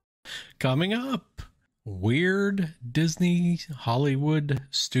Coming up, Weird Disney Hollywood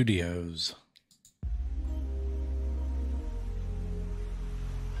Studios.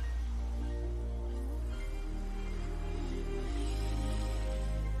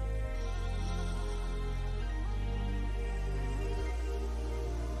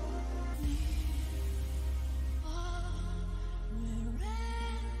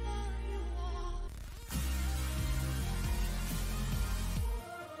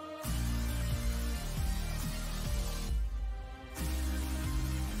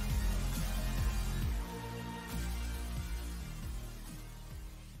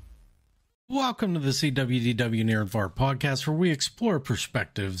 Welcome to the CWDW Near and Far podcast, where we explore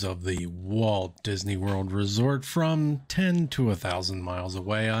perspectives of the Walt Disney World Resort from 10 to 1,000 miles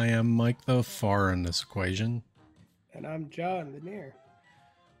away. I am Mike, the far in this equation. And I'm John, the near.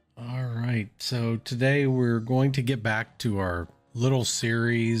 All right, so today we're going to get back to our little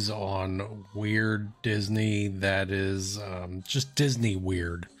series on Weird Disney that is just Disney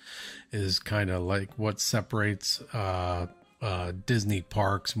weird, is kind of like what separates Disney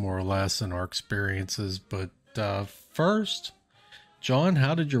parks more or less and our experiences. But first, John,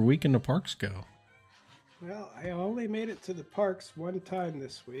 how did your week in the parks go? Well, I only made it to the parks one time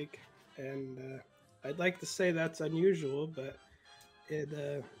this week, and I'd like to say that's unusual, but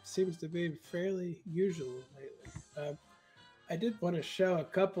it seems to be fairly usual lately. I did want to show a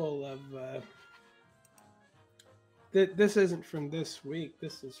couple of this isn't from this week,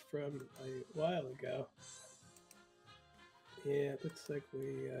 this is from a while ago. Yeah, it looks like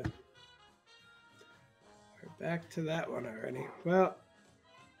we are back to that one already. Well,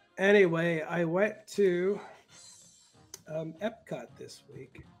 anyway, I went to Epcot this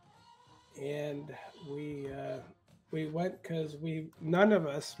week, and we went because none of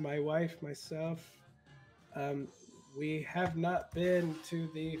us, my wife, myself, we have not been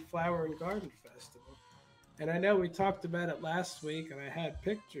to the Flower and Garden Festival. And I know we talked about it last week, and I had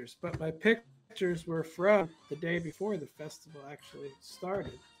pictures, but my pictures were from the day before the festival actually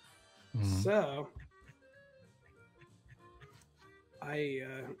started. So I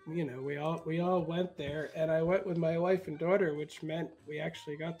we all went there, and I went with my wife and daughter, which meant we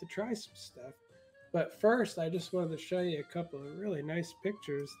actually got to try some stuff. But first, I just wanted to show you a couple of really nice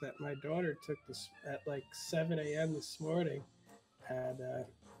pictures that my daughter took this at like 7 a.m. this morning at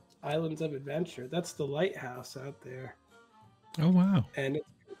Islands of Adventure. That's the lighthouse out there. Oh wow. And it's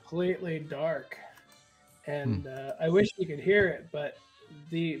completely dark, and I wish you could hear it, but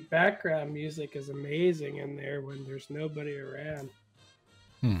the background music is amazing in there when there's nobody around.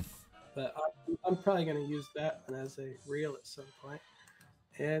 But I'm probably going to use that one as a reel at some point.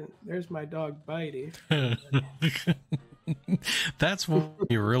 And there's my dog Bitey. That's when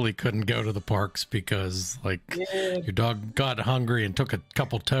you really couldn't go to the parks because your dog got hungry and took a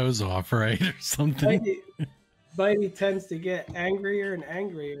couple toes off, right, or something. Bitey tends to get angrier and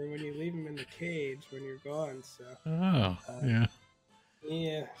angrier when you leave him in the cage when you're gone. So,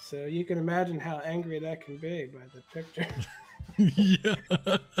 yeah. So you can imagine how angry that can be by the picture. Yeah.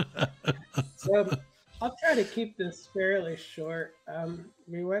 So I'll try to keep this fairly short.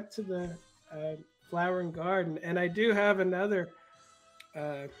 We went to the Flower and Garden, and I do have another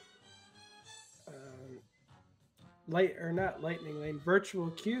lightning lane virtual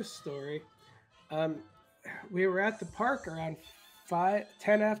queue story. We were at the park around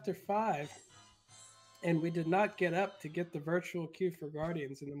 10 after 5, and we did not get up to get the virtual queue for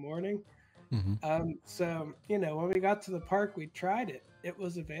Guardians in the morning. So, when we got to the park, we tried it. It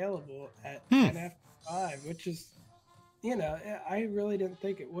was available at 10 after 5, which is, I really didn't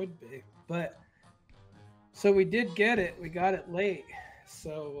think it would be. But, so we did get it. We got it late.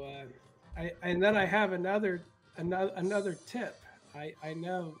 So, and then I have another tip. I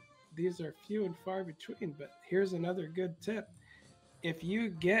know these are few and far between, but here's another good tip. If you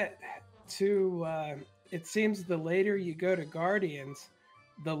get to, it seems the later you go to Guardians,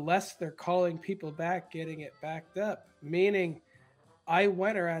 the less they're calling people back, getting it backed up. Meaning, I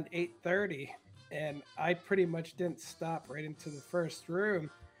went around 8:30, and I pretty much didn't stop right into the first room.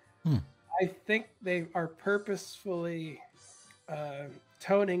 I think they are purposefully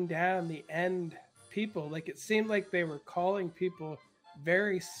toning down the end people. Like, it seemed like they were calling people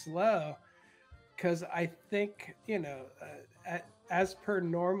very slow, because I think as per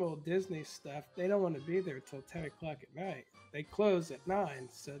normal Disney stuff, they don't want to be there till 10 o'clock at night. They close at 9,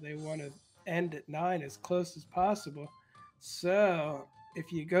 so they want to end at 9 as close as possible. So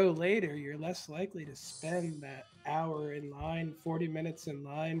if you go later, you're less likely to spend that hour in line, 40 minutes in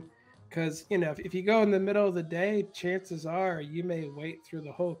line, because if you go in the middle of the day, chances are you may wait through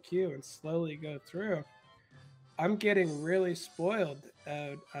the whole queue and slowly go through. I'm getting really spoiled.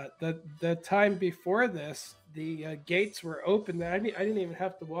 The time before this, the gates were open. I didn't even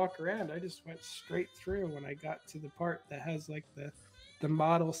have to walk around. I just went straight through when I got to the part that has like the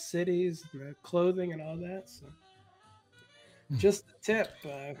model cities and the clothing and all that. So just a tip.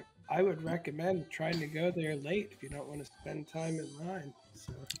 I would recommend trying to go there late if you don't want to spend time in line.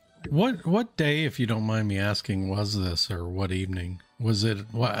 So What day, if you don't mind me asking, was this, or what evening? Was it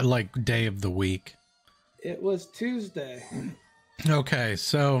what, like day of the week? it was Tuesday. Okay,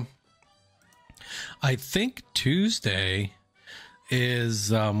 so I think Tuesday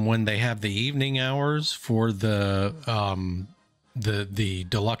is when they have the evening hours for the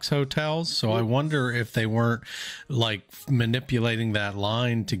deluxe hotels. So I wonder if they weren't like manipulating that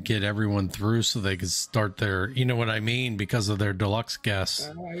line to get everyone through so they could start their, you know what I mean, because of their deluxe guests.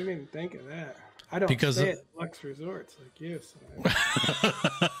 I didn't even think of that. I don't Because stay at deluxe resorts like you.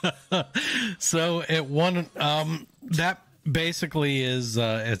 So, so at one that basically is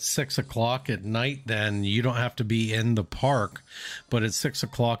at 6 o'clock at night. Then you don't have to be in the park, but at 6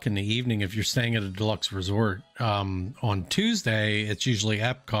 o'clock in the evening, if you're staying at a deluxe resort on Tuesday, it's usually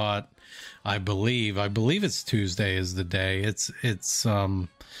Epcot. I believe it's Tuesday is the day. It's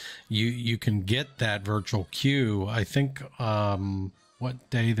you can get that virtual queue. I think what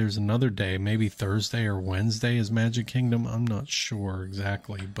day? There's another day, maybe Thursday or Wednesday is Magic Kingdom. I'm not sure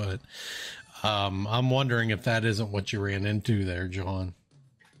exactly, but I'm wondering if that isn't what you ran into there, John.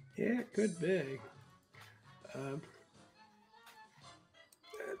 Yeah, it could be.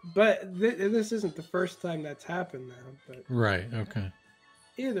 But this isn't the first time that's happened now. But Right. Okay.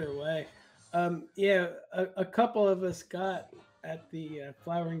 either way, yeah, a couple of us got at the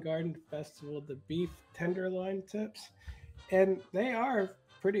Flower and Garden Festival the beef tenderloin tips, and they are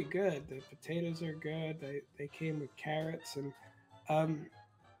pretty good. The potatoes are good. They came with carrots, and um,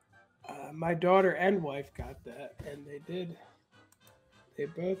 my daughter and wife got that, and they did. They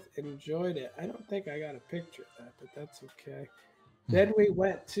both enjoyed it. I don't think I got a picture of that, but that's okay. Then we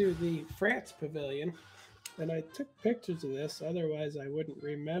went to the France Pavilion, and I took pictures of this. Otherwise, I wouldn't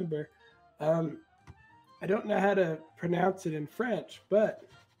remember. I don't know how to pronounce it in French, but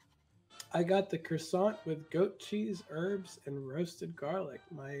I got the croissant with goat cheese, herbs, and roasted garlic.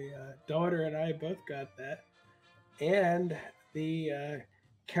 My daughter and I both got that. And the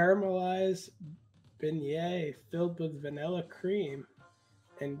caramelized beignet filled with vanilla cream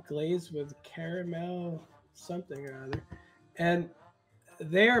and glazed with caramel something or other. And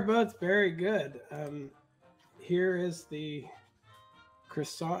they are both very good. Here is the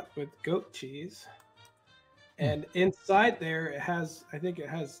croissant with goat cheese. And inside there it has, I think it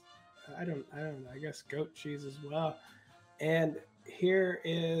has, I don't know, I guess goat cheese as well. And here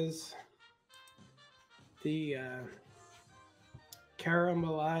is the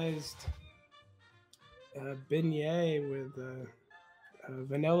caramelized beignet with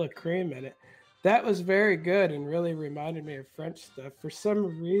vanilla cream in it. That was very good and really reminded me of French stuff. For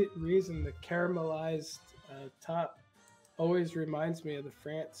some reason, the caramelized top always reminds me of the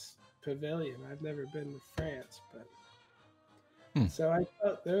France Pavilion. I've never been to France, but so I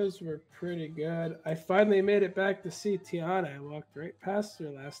thought those were pretty good. I finally made it back to see Tiana. I walked right past her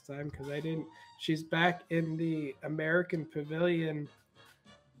last time because I didn't. She's back in the American Pavilion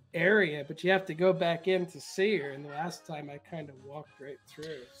area, but you have to go back in to see her. And the last time I kind of walked right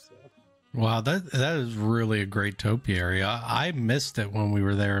through. So. Wow, that is really a great topiary. I missed it when we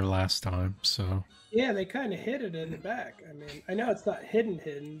were there last time. So yeah, they kind of hid it in the back. I mean, I know it's not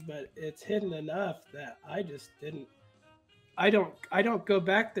hidden, but it's hidden enough that I just didn't. I don't go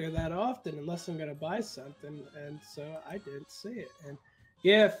back there that often unless I'm going to buy something, and so I didn't see it. And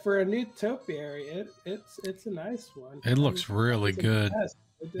yeah, for a new topiary, it's a nice one. It looks really good.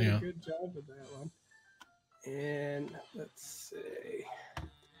 They did a good job with that one. And let's see.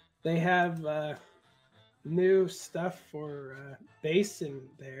 They have new stuff for Basin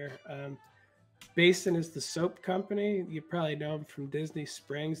there. Basin is the soap company. You probably know them from Disney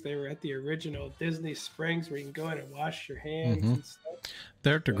Springs. They were at the original Disney Springs where you can go in and wash your hands and stuff.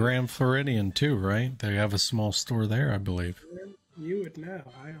 They're at the Grand Floridian too, right? They have a small store there, I believe. You would know.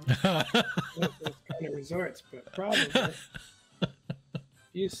 I don't know those kind of resorts, but probably.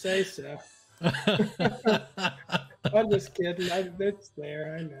 You say so. I'm just kidding. It's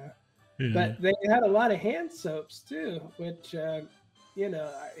there. I know. Yeah. But they had a lot of hand soaps too, which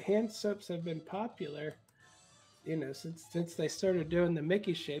hand soaps have been popular, since they started doing the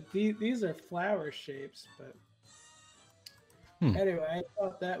Mickey shape. These are flower shapes, but anyway, I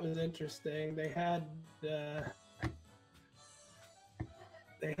thought that was interesting. They had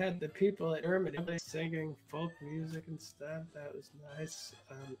they had the people at Ermity singing folk music and stuff. That was nice.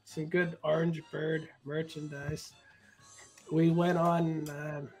 Some good Orange Bird merchandise. We went on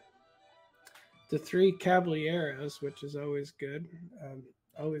the Three Caballeros, which is always good.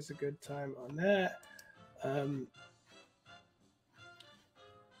 Always a good time on that.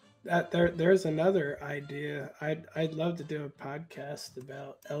 There's another idea. I'd love to do a podcast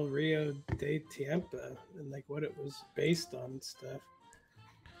about El Rio de Tiempo and like what it was based on and stuff.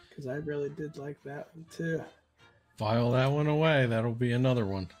 Because I really did like that one too. File that one away. That'll be another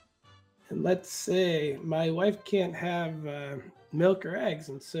one. And let's see, my wife can't have milk or eggs,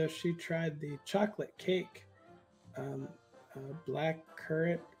 and so she tried the chocolate cake, black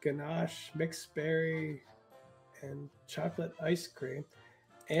currant ganache, mixed berry, and chocolate ice cream.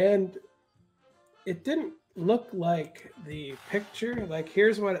 And it didn't look like the picture. Like,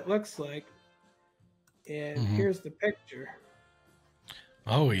 here's what it looks like, and here's the picture.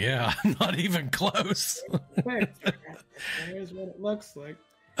 Oh, yeah. Not even close. Here's what it looks like.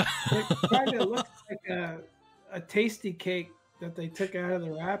 It kind of looks like a tasty cake that they took out of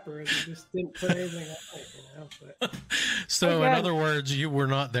the wrapper and they just didn't put anything on it, you know. But so, in other words, you were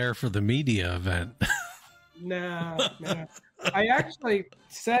not there for the media event. No. I actually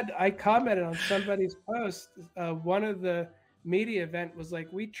said, I commented on somebody's post. One of the media event was like,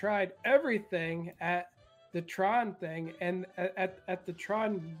 we tried everything at the Tron thing and at the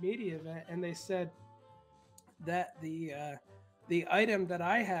Tron media event, and they said that the item that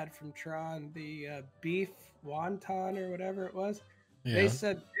I had from Tron, the beef wonton or whatever it was, they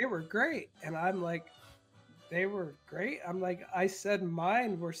said they were great. And I'm like, they were great? I'm like, I said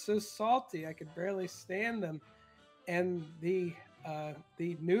mine were so salty I could barely stand them. And the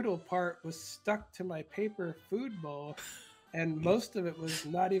noodle part was stuck to my paper food bowl, and most of it was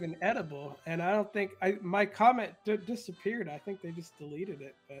not even edible. And I don't think my comment disappeared. I think they just deleted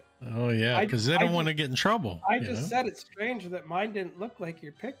it. But oh yeah, because they don't want to get in trouble. I just said it's strange that mine didn't look like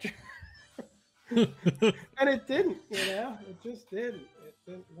your picture, and it didn't. You know, it just didn't. It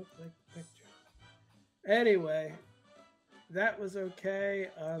didn't look like the picture. Anyway, that was okay.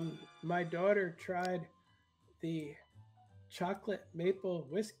 My daughter tried the chocolate maple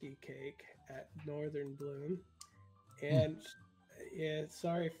whiskey cake at Northern Bloom, and yeah,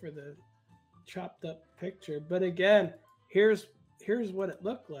 sorry for the chopped up picture, but again, here's what it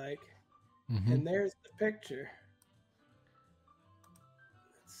looked like, and there's the picture.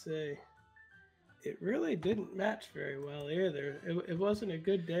 Let's see. It really didn't match very well either. It wasn't a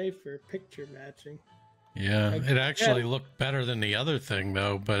good day for picture matching. Yeah, it actually looked better than the other thing,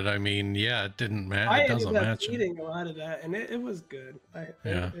 though. But I mean, yeah, it didn't match. It doesn't match. I ended up eating a lot of that, and it was good.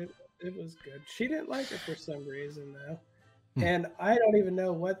 It was good. She didn't like it for some reason, though. And I don't even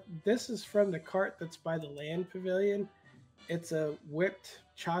know what this is from. The cart that's by the Land Pavilion. It's a whipped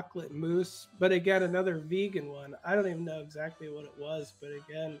chocolate mousse, but again, another vegan one. I don't even know exactly what it was, but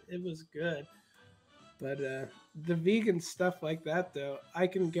again, it was good. But the vegan stuff like that, though, I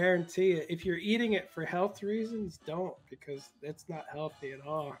can guarantee you, if you're eating it for health reasons, don't, because it's not healthy at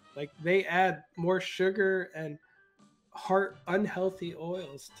all. Like, they add more sugar and unhealthy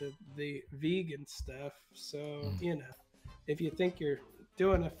oils to the vegan stuff. So, you know, if you think you're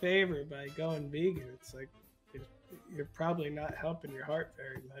doing a favor by going vegan, it's like you're probably not helping your heart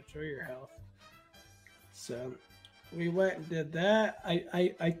very much or your health. So we went and did that.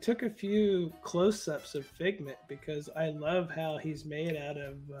 I took a few close-ups of Figment because I love how he's made out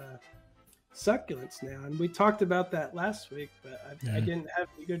of succulents now. And we talked about that last week, but I didn't have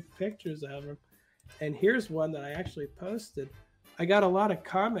any good pictures of him. And here's one that I actually posted. I got a lot of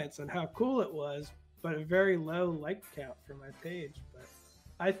comments on how cool it was, but a very low like count for my page. But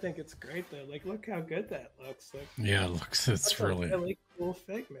I think it's great, though. Like, look how good that looks. Like, yeah, it looks, it's really cool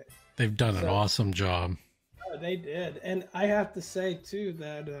Figment. They've done an awesome job. Oh, they did. And I have to say, too,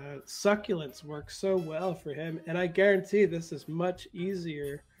 that succulents work so well for him. And I guarantee this is much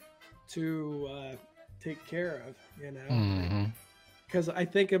easier to take care of, you know? Because I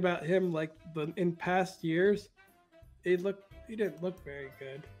think about him, like, in past years, he didn't look very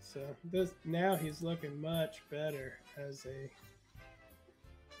good. So now he's looking much better as a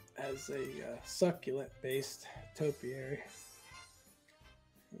succulent-based topiary.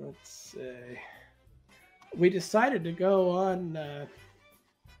 Let's see. We decided to go on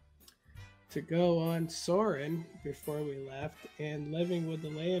Soren before we left, and Living with the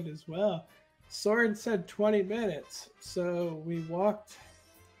Land as well. Soren said 20 minutes, so we walked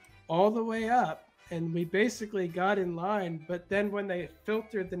all the way up, and we basically got in line. But then when they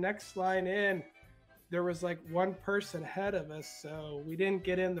filtered the next line in, there was like one person ahead of us, so we didn't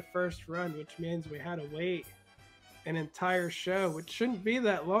get in the first run, which means we had to wait an entire show, which shouldn't be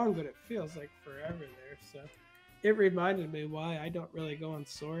that long, but it feels like forever there. So it reminded me why I don't really go on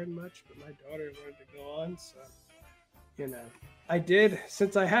Soarin' much, but my daughter wanted to go on. So, you know, I did,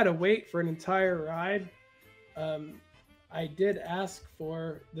 since I had to wait for an entire ride, I did ask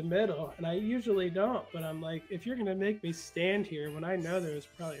for the middle, and I usually don't, but I'm like, if you're going to make me stand here when I know there's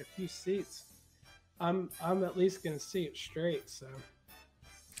probably a few seats, I'm at least going to see it straight. So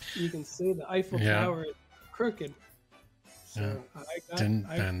you can see the Eiffel Tower is crooked. So didn't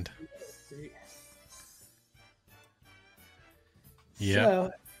bend. Yeah.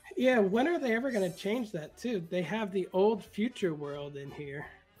 So, yeah, when are they ever going to change that too? They have the old Future World in here,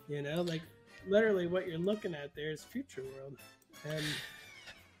 you know, like literally what you're looking at there is Future World. And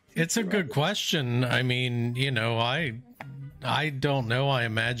it's a good question. I mean, you know, I don't know. I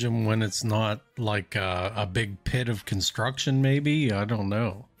imagine when it's not like a big pit of construction, maybe. I don't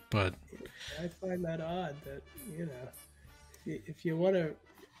know, but I find that odd that, you know, if you want to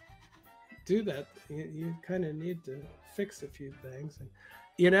do that, you kind of need to fix a few things. And,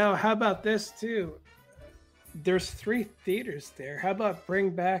 you know, how about this too? There's 3 theaters there. How about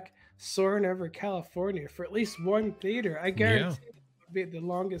bring back Soarin' over California for at least one theater? I guarantee it would be the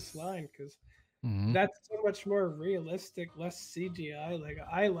longest line, because that's so much more realistic, less CGI. Like,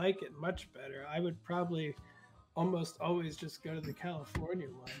 I like it much better. I would probably almost always just go to the California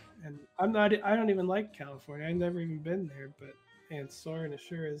one. And I don't even like California. I've never even been there, but and Soarin'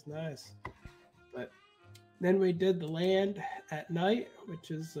 sure is nice. But then we did the Land at night, which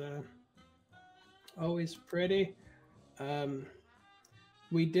is always pretty.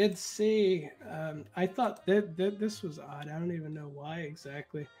 We did see, I thought that this was odd. I don't even know why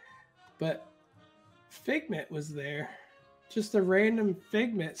exactly, but Figment was there. Just a random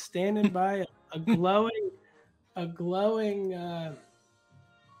Figment standing by a glowing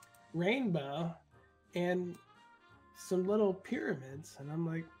rainbow and some little pyramids. And I'm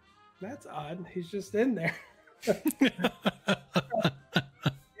like, that's odd. He's just in there. You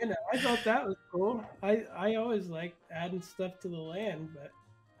know, I thought that was cool. I always like adding stuff to the land, but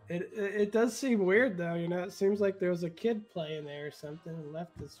it does seem weird though. You know, it seems like there was a kid playing there or something and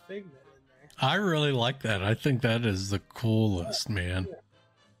left this Figment in there. I really like that. I think that is the coolest, man. Yeah.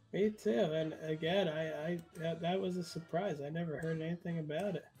 Me too. And again, I that was a surprise. I never heard anything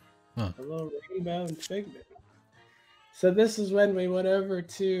about it. A little rainbow and Figment. So this is when we went over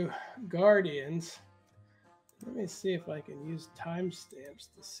to Guardians. Let me see if I can use timestamps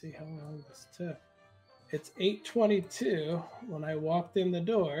to see how long this took. It's 8:22 when I walked in the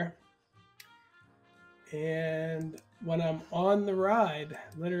door. And when I'm on the ride,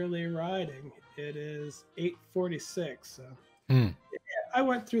 literally riding, it is 8:46. So yeah, I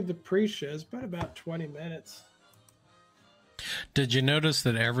went through the pre-shows, but about 20 minutes. Did you notice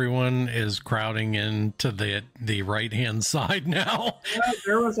that everyone is crowding into the right-hand side now? Well,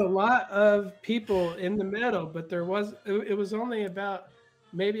 there was a lot of people in the middle, but it was only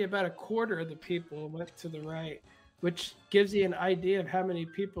maybe about a quarter of the people went to the right, which gives you an idea of how many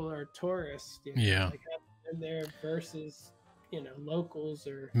people are tourists. You know, yeah. Like in there versus, you know, locals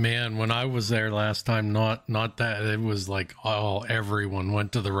or. Man, when I was there last time, not that it was like everyone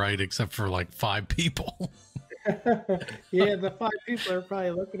went to the right except for like 5 people. Yeah, the 5 people are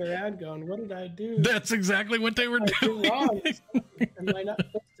probably looking around going, what did I do? That's exactly what they were doing. Wrong? Am I not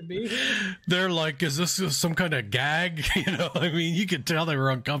supposed to be here? They're like, is this some kind of gag? You know, I mean, you could tell they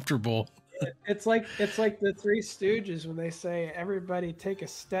were uncomfortable. It's like the Three Stooges when they say, everybody take a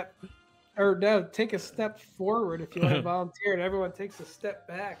step, or no, take a step forward if you want to volunteer, and everyone takes a step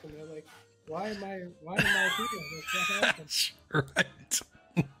back, and they're like, why am I here? That's right.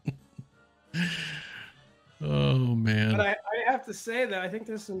 Oh man! But I have to say that I think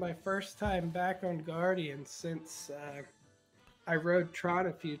this is my first time back on Guardians since I rode Tron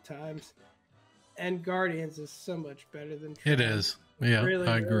a few times, and Guardians is so much better than Tron. It is. Yeah, really,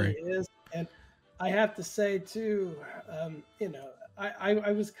 I agree. Really is. And I have to say too, you know,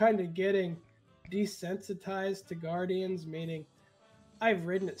 I was kind of getting desensitized to Guardians, meaning I've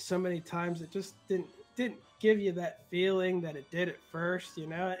ridden it so many times it just didn't give you that feeling that it did at first, you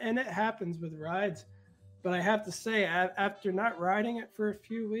know, and it happens with rides. But I have to say, after not riding it for a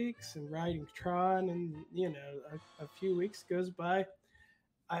few weeks and riding Tron, and you know, a few weeks goes by,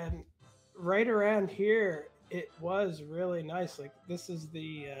 I'm right around here. It was really nice. Like this is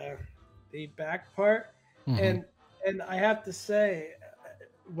the back part, and I have to say,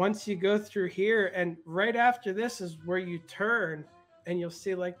 once you go through here, and right after this is where you turn, and you'll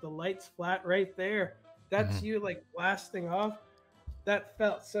see like the lights flat right there. That's you like blasting off. that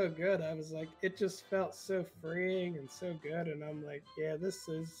felt so good. I was like, it just felt so freeing and so good, and I'm like, yeah, this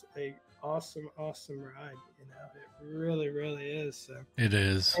is a awesome ride. You know, it really, really is. So It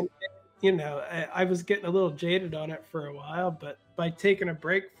is. and you know, I was getting a little jaded on it for a while, but by taking a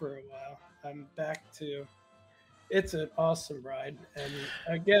break for a while, I'm back to it's an awesome ride. And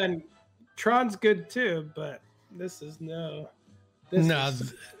again, Tron's good too, but this is no, this No, is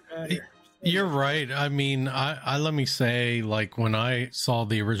so better. you're right. I mean, I let me say, like when I saw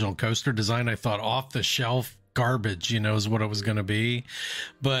the original coaster design, I thought off the shelf garbage, is what it was going to be.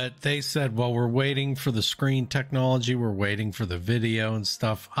 But they said, well, we're waiting for the screen technology. We're waiting for the video and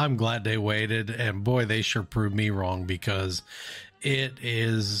stuff. I'm glad they waited. And boy, they sure proved me wrong, because it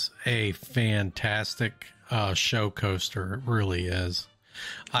is a fantastic show coaster. It really is.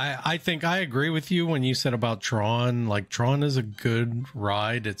 I think I agree with you when you said about Tron. Like, Tron is a good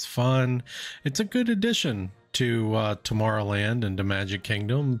ride. It's fun. It's a good addition to Tomorrowland and to Magic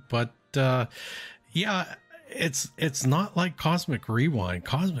Kingdom. But yeah, it's not like Cosmic Rewind.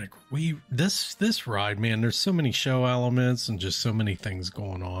 This ride, man. There's so many show elements and just so many things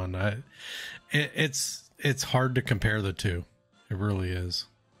going on. It's hard to compare the two. It really is.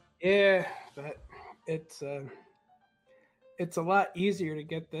 Yeah, but it's a lot easier to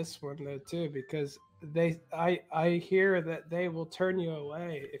get this one though too, because I hear that they will turn you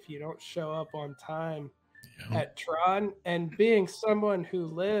away if you don't show up on time at Tron. And being someone who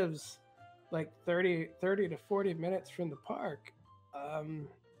lives like 30 to 40 minutes from the park,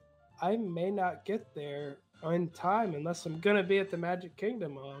 I may not get there on time unless I'm gonna be at the Magic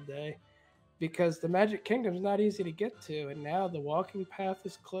Kingdom all day, because the Magic Kingdom is not easy to get to, and now the walking path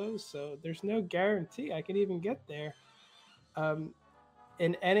is closed, so there's no guarantee I can even get there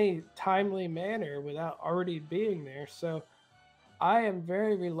in any timely manner without already being there. So I am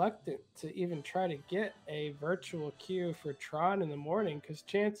very reluctant to even try to get a virtual queue for Tron in the morning, because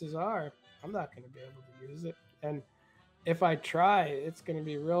chances are I'm not going to be able to use it. And if I try, it's going to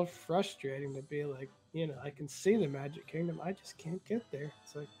be real frustrating to be like, I can see the Magic Kingdom, I just can't get there.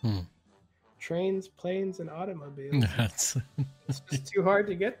 It's like trains, planes, and automobiles. It's just too hard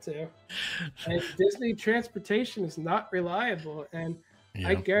to get to. And Disney transportation is not reliable. And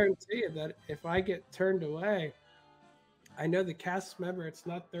I guarantee you that if I get turned away, I know the cast member, it's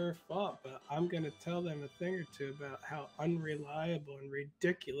not their fault, but I'm going to tell them a thing or two about how unreliable and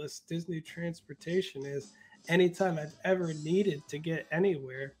ridiculous Disney transportation is. Anytime I've ever needed to get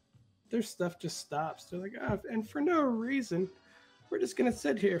anywhere, their stuff just stops. They're like, oh, and for no reason, we're just going to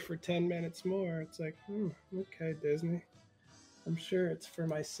sit here for 10 minutes more. It's like, okay, Disney. I'm sure it's for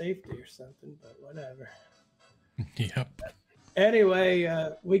my safety or something, but whatever. Yep.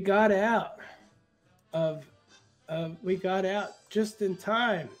 Anyway, we got out just in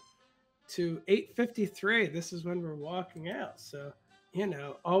time to 8:53. This is when we're walking out. So,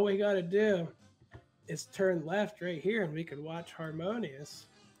 all we got to do is turn left right here and we could watch Harmonious.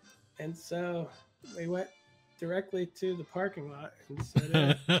 And so we went directly to the parking lot and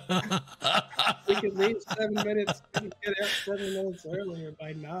said, we could leave 7 minutes, we could get out 7 minutes earlier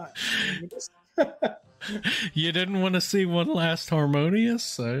by not. You didn't want to see one last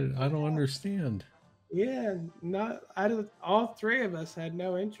Harmonious? I don't understand. Yeah, not out of all three of us had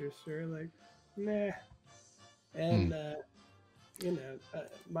no interest. We were like, nah. And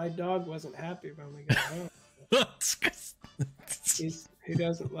my dog wasn't happy when we got home. He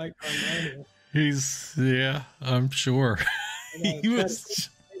doesn't like Harmonious. Yeah, I'm sure. He was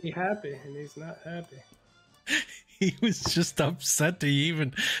happy, and he's not happy. He was just upset that he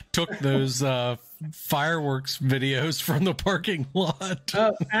even took those fireworks videos from the parking lot.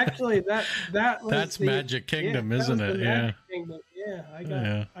 Oh, actually, that's Magic Kingdom, isn't it? Yeah. Kingdom.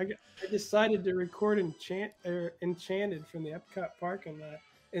 Yeah, I decided to record Enchanted from the Epcot parking lot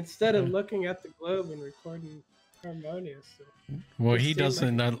instead of looking at the globe and recording Harmonious. So well, he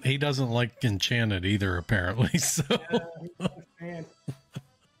doesn't like Enchanted either, apparently. So. Yeah, he's not a fan.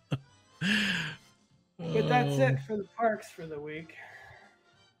 But that's it for the parks for the week.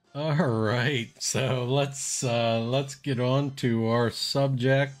 All right, so let's get on to our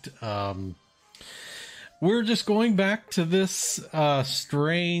subject. We're just going back to this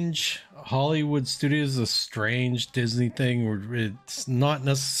strange Hollywood Studios, a strange Disney thing. It's not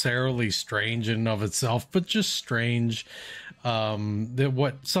necessarily strange in and of itself, but just strange. Something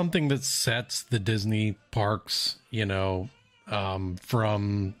that sets the Disney parks,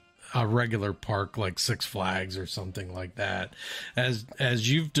 from a regular park like Six Flags or something like that.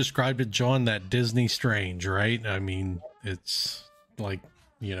 As you've described it, John, that Disney strange, right? I mean, it's like,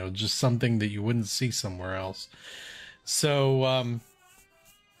 just something that you wouldn't see somewhere else. So,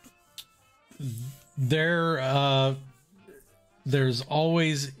 there's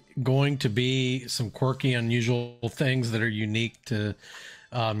always going to be some quirky, unusual things that are unique to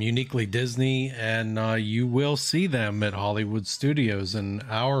uniquely Disney, and you will see them at Hollywood Studios. And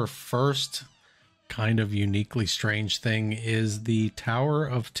our first kind of uniquely strange thing is the Tower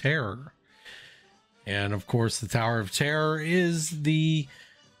of Terror. And of course, the Tower of Terror is the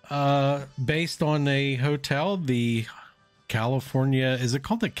based on a hotel, the California, is it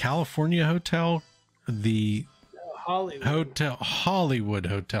called the California Hotel? The Hollywood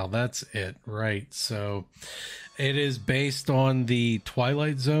Hotel. That's it, right? So it is based on the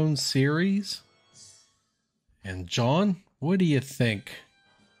Twilight Zone series. And John, what do you think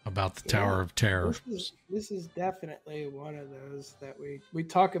about the Tower of Terror? This is definitely one of those that we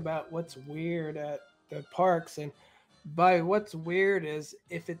talk about what's weird at the parks, and by what's weird is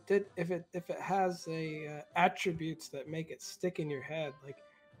if it has a attributes that make it stick in your head, like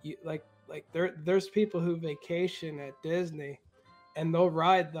you like there's people who vacation at Disney and they'll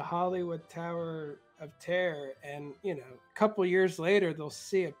ride the Hollywood Tower of Terror, and a couple years later they'll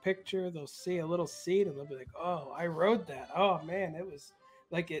see a picture, they'll see a little seat, and they'll be like, oh, I rode that, oh man, it was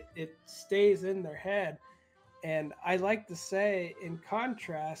like it stays in their head. And I like to say, in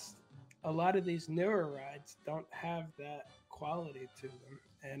contrast, a lot of these newer rides don't have that quality to them,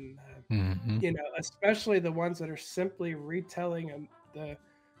 and especially the ones that are simply retelling the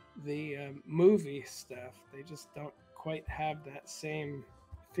movie stuff, they just don't quite have that same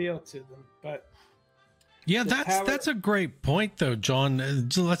feel to them. But yeah, that's a great point though, John.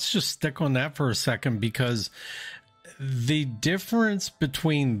 Let's just stick on that for a second, because the difference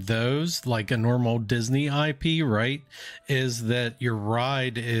between those, like a normal Disney IP, right, is that your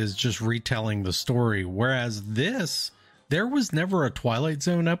ride is just retelling the story. Whereas this, there was never a Twilight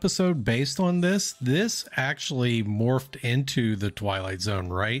Zone episode based on this. This actually morphed into the Twilight Zone,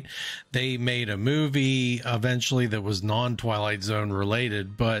 right? They made a movie eventually that was non-Twilight Zone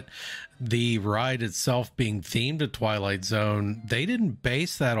related, but the ride itself being themed to Twilight Zone, they didn't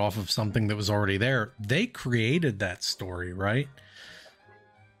base that off of something that was already there. They created that story, right?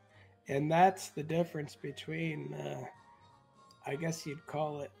 And that's the difference between, I guess you'd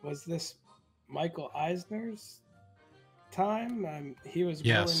call it, was this Michael Eisner's time? He was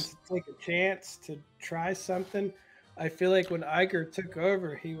willing to take a chance to try something. I feel like when Iger took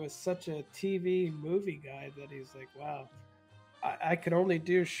over, he was such a TV movie guy that he's like, wow, I can only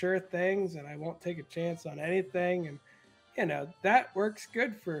do sure things and I won't take a chance on anything. And, that works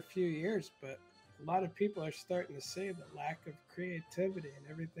good for a few years, but a lot of people are starting to see the lack of creativity in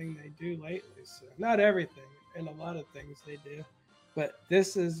everything they do lately. So not everything, and a lot of things they do. But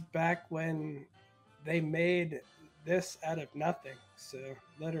this is back when they made this out of nothing. So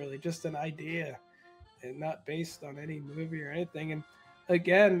literally just an idea and not based on any movie or anything. And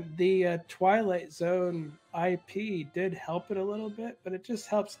again, the Twilight Zone IP did help it a little bit, but it just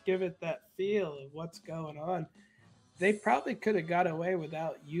helps give it that feel of what's going on. They probably could have got away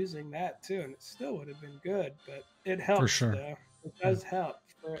without using that too, and it still would have been good, but it helps. For sure. Though. It does help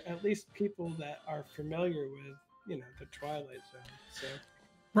for at least people that are familiar with, the Twilight Zone. So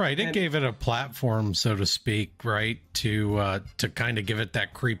right, it gave it a platform, so to speak, right, to kind of give it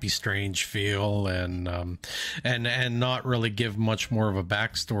that creepy, strange feel, and not really give much more of a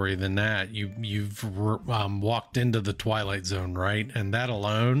backstory than that. You've walked into the Twilight Zone, right, and that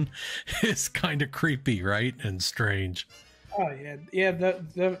alone is kind of creepy, right, and strange. Oh yeah.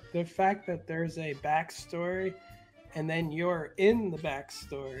 The fact that there's a backstory, and then you're in the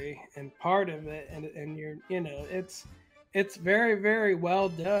backstory and part of it, and you're it's very, very well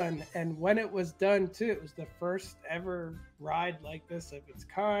done. And when it was done too, it was the first ever ride like this of its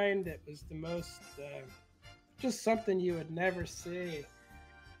kind. It was the most just something you would never see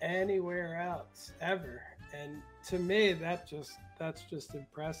anywhere else ever. And to me, that's just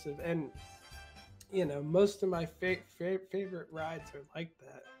impressive. And most of my favorite rides are like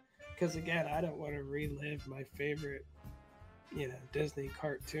that, because again, I don't want to relive my favorite Disney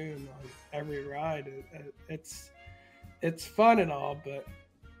cartoon on every ride. It's fun and all, but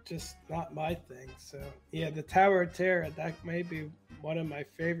just not my thing. So yeah, the Tower of Terror, that may be one of my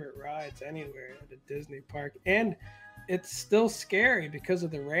favorite rides anywhere at a Disney park, and it's still scary because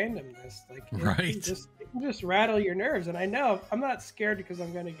of the randomness. Like it can just rattle your nerves. And I know I'm not scared because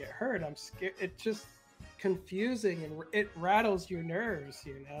I'm going to get hurt. I'm scared. It's just confusing, and it rattles your nerves.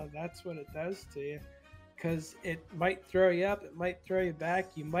 That's what it does to you. Because it might throw you up, it might throw you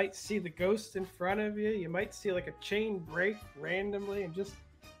back. You might see the ghost in front of you. You might see like a chain break randomly, and just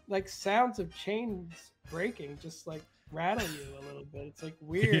like sounds of chains breaking just like rattle you a little bit. It's like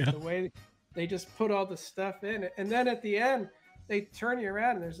weird the way they just put all the stuff in it. And then at the end, they turn you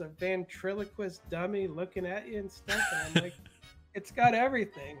around and there's a ventriloquist dummy looking at you and stuff. And I'm like, it's got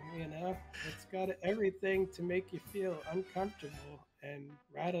everything, you know. It's got everything to make you feel uncomfortable and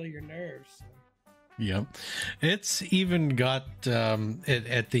rattle your nerves. Yep. It's even got it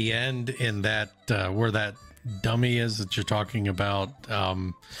at the end in that where that dummy is that you're talking about.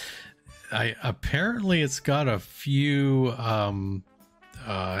 I apparently it's got a few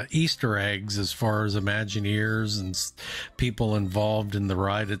Easter eggs as far as Imagineers and people involved in the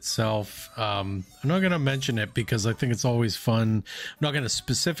ride itself. I'm not going to mention it because I think it's always fun. I'm not going to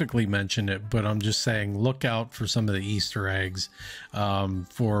specifically mention it, but I'm just saying look out for some of the Easter eggs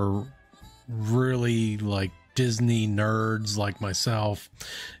for really like Disney nerds like myself.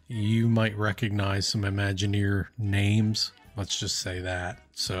 You might recognize some Imagineer names. Let's just say that.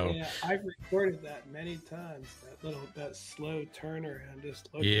 So yeah, I've recorded that many times. That slow turnaround, just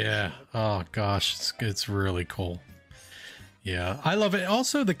looking yeah. at it. Oh gosh, it's really cool. Yeah, I love it.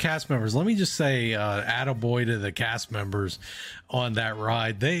 Also, the cast members. Let me just say, attaboy to the cast members on that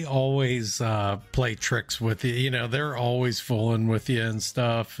ride. They always play tricks with you. You know, they're always fooling with you and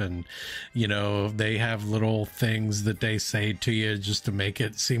stuff. And, you know, they have little things that they say to you just to make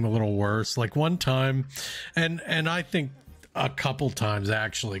it seem a little worse. Like one time, and I think a couple times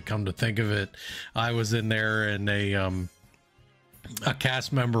actually, come to think of it, I was in there and a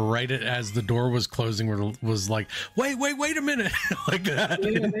cast member right as the door was closing was like, wait a minute, like that.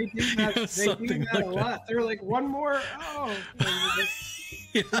 Yeah, they do that. You know, They do that like a lot. They're like, one more. Oh,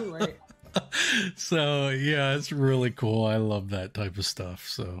 yeah. too late. So yeah, it's really cool. I love that type of stuff.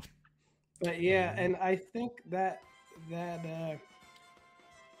 So But yeah, and I think that the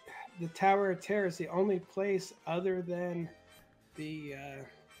Tower of Terror is the only place other than the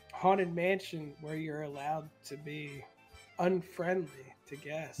Haunted Mansion where you're allowed to be unfriendly to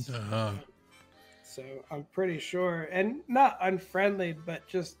guests. So I'm pretty sure, and not unfriendly, but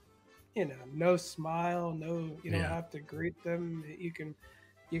just no smile, no, you don't Yeah. have to greet them. You can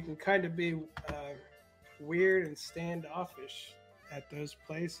kind of be weird and standoffish at those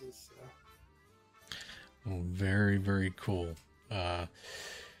places. So. Oh, very, very cool.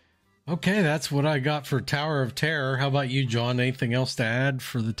 Okay, that's what I got for Tower of Terror. How about you, John? Anything else to add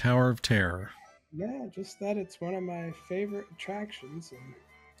for the Tower of Terror? Yeah, just that it's one of my favorite attractions,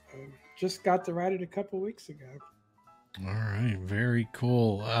 and just got to ride it a couple weeks ago. All right, very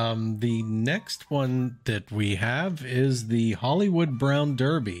cool. The next one that we have is the Hollywood Brown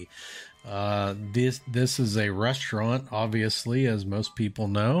Derby. This is a restaurant, obviously, as most people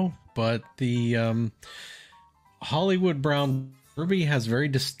know, but the Hollywood Brown Derby has very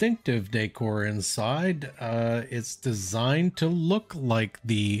distinctive decor inside. It's designed to look like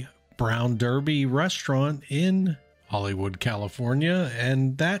the Brown Derby restaurant in Hollywood, California,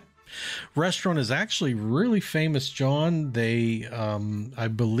 and that restaurant is actually really famous, John. They I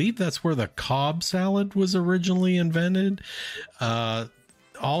believe that's where the Cobb salad was originally invented.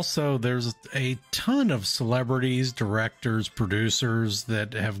 Also, there's a ton of celebrities, directors, producers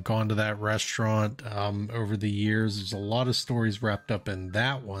that have gone to that restaurant over the years. There's a lot of stories wrapped up in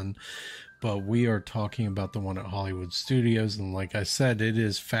that one, but we are talking about the one at Hollywood Studios. And like I said, it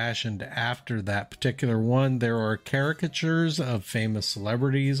is fashioned after that particular one. There are caricatures of famous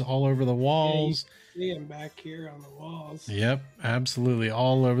celebrities all over the walls. Yeah, you see them back here on the walls. Yep, absolutely.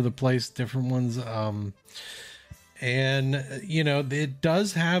 All over the place, different ones. And, you know, it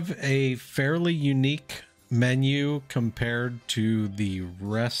does have a fairly unique menu compared to the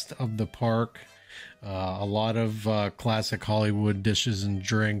rest of the park. A lot of classic Hollywood dishes and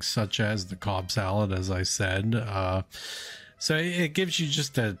drinks, such as the Cobb salad, as I said. So it gives you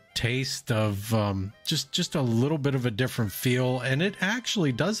just a taste of just a little bit of a different feel. And it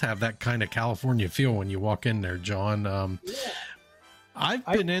actually does have that kind of California feel when you walk in there, John. Yeah. I've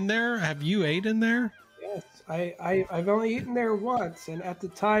been in there. Have you ate in there? Yes, I've only eaten there once, and at the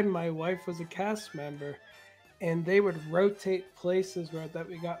time my wife was a cast member, and they would rotate places where that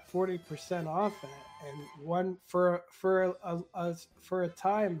we got 40% off at, and one for a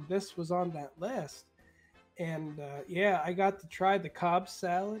time this was on that list, and yeah, I got to try the Cobb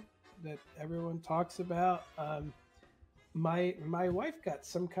salad that everyone talks about. My wife got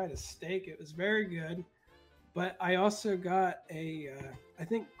some kind of steak. It was very good. But I also got I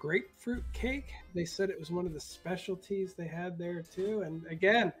think grapefruit cake. They said it was one of the specialties they had there too. And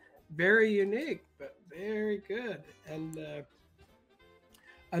again, very unique, but very good. And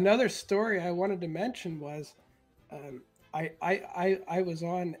another story I wanted to mention was I was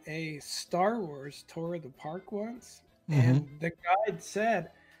on a Star Wars tour of the park once, and the guide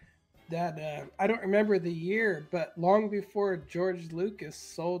said that I don't remember the year, but long before George Lucas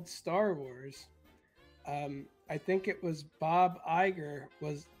sold Star Wars, I think it was Bob Iger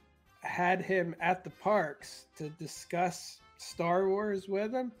had him at the parks to discuss Star Wars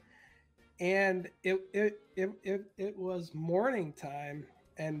with him, and it was morning time,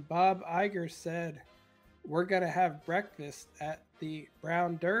 and Bob Iger said, "We're gonna have breakfast at the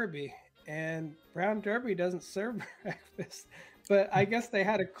Brown Derby," and Brown Derby doesn't serve breakfast, but I guess they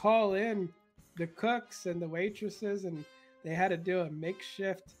had to call in the cooks and the waitresses, and they had to do a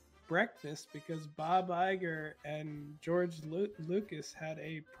makeshift breakfast because Bob Iger and George Lucas had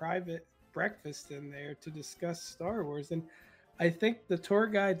a private breakfast in there to discuss Star Wars. And I think the tour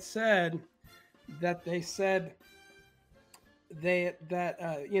guide said that they said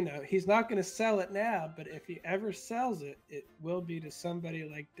you know, he's not going to sell it now, but if he ever sells it, it will be to somebody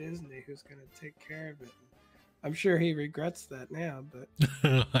like Disney who's going to take care of it. I'm sure he regrets that now, but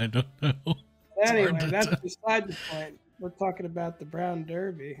I don't know. Anyway, that's beside the point. We're talking about the Brown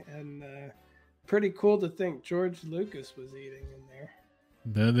Derby, and pretty cool to think George Lucas was eating in there.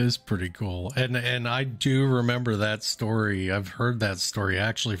 That is pretty cool. And I do remember that story. I've heard that story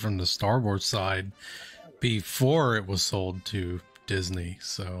actually from the Star Wars side before it was sold to Disney.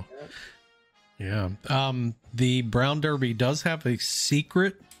 So, yeah. The Brown Derby does have a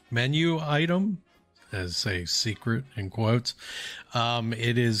secret menu item, as a secret in quotes.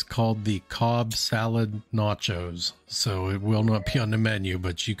 It is called the Cobb Salad Nachos. So it will not be on the menu,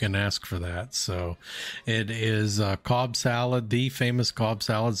 but you can ask for that. So it is Cobb salad, the famous Cobb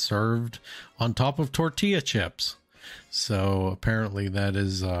salad served on top of tortilla chips. So apparently that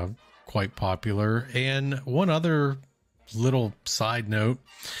is quite popular. And one other little side note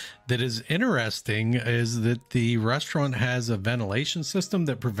that is interesting is that the restaurant has a ventilation system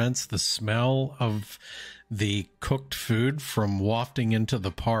that prevents the smell of the cooked food from wafting into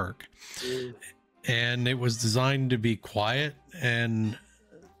the park. And it was designed to be quiet and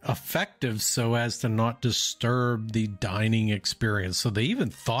effective so as to not disturb the dining experience. So they even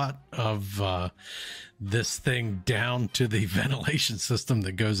thought of this thing down to the ventilation system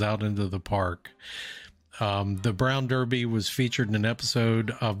that goes out into the park. The Brown Derby was featured in an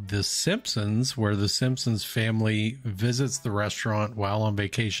episode of The Simpsons, where the Simpsons family visits the restaurant while on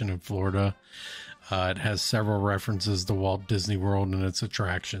vacation in Florida. It has several references to Walt Disney World and its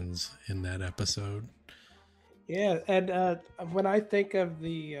attractions in that episode. Yeah, and when I think of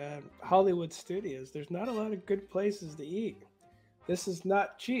the Hollywood studios, there's not a lot of good places to eat. This is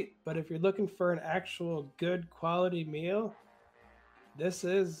not cheap, but if you're looking for an actual good quality meal, this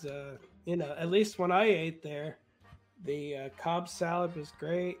is... you know, at least when I ate there, the Cobb salad was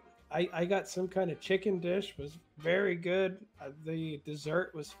great. I got some kind of chicken dish, was very good. The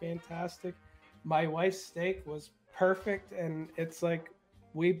dessert was fantastic. My wife's steak was perfect, and it's like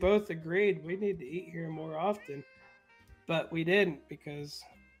we both agreed we need to eat here more often, but we didn't because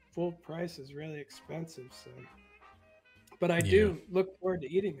full price is really expensive. So, but I do look forward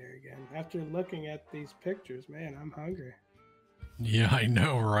to eating there again after looking at these pictures. Man, I'm hungry. Yeah, I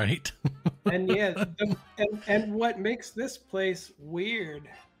know, right? And yeah, and what makes this place weird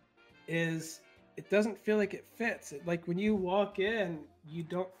is it doesn't feel like it fits. Like when you walk in, you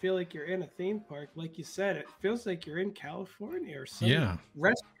don't feel like you're in a theme park. Like you said, it feels like you're in California or some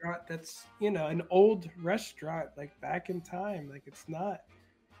restaurant that's, you know, an old restaurant like back in time. Like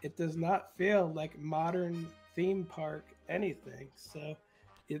it does not feel like modern theme park anything. So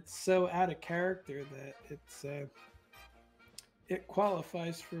it's so out of character that it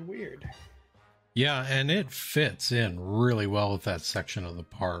qualifies for weird. Yeah, and it fits in really well with that section of the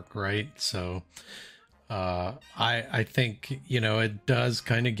park, right? So I think, you know, it does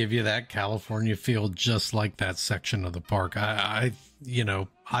kind of give you that California feel just like that section of the park. I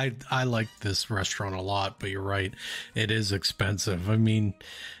like this restaurant a lot, but you're right, it is expensive. I mean,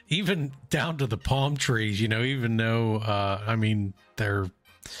 even down to the palm trees, you know, even though, I mean, they're,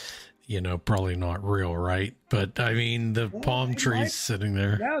 you know, probably not real, right? But I mean, the palm trees sitting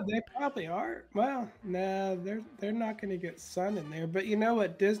there. No, they probably are. Well, no, they're not going to get sun in there. But you know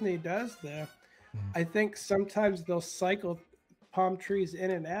what Disney does, though? I think sometimes they'll cycle palm trees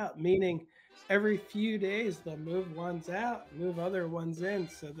in and out, meaning every few days they'll move ones out, move other ones in,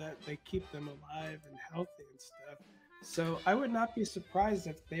 so that they keep them alive and healthy and stuff. So I would not be surprised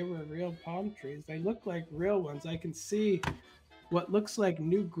if they were real palm trees. They look like real ones. I can see what looks like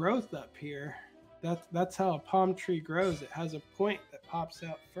new growth up here. That's how a palm tree grows. It has a point that pops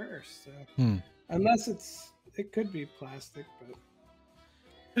out first. So unless it could be plastic, but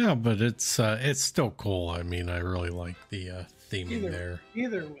yeah, but it's still cool. I mean, I really like the theming there.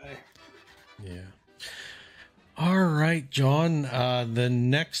 Either way. Yeah. All right, John. The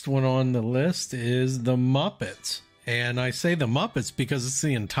next one on the list is the Muppets, and I say the Muppets because it's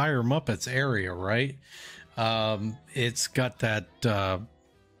the entire Muppets area, right? It's got that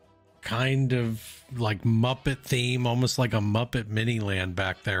kind of like Muppet theme, almost like a Muppet Miniland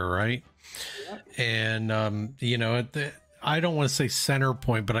back there, right? Yep. And you know, at the, I don't want to say center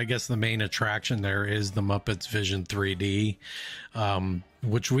point, but I guess the main attraction there is the Muppets Vision 3D,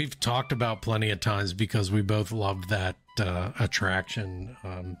 which we've talked about plenty of times because we both love that attraction.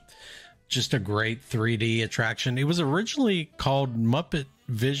 Just a great 3D attraction. It was originally called Muppet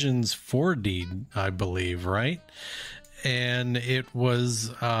Visions 4D, I believe, right? And it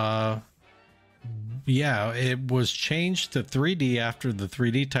was yeah, it was changed to 3D after the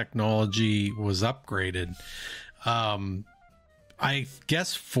 3D technology was upgraded. I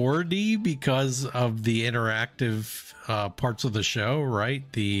guess 4D because of the interactive parts of the show, right?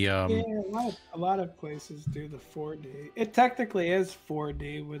 The Yeah, a lot of places do the 4D. It technically is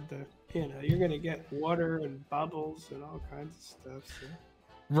 4D with the, you know, you're gonna get water and bubbles and all kinds of stuff. So.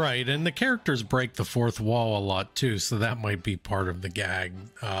 right, and the characters break the fourth wall a lot too, so that might be part of the gag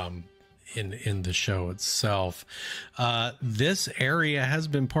in the show itself. This area has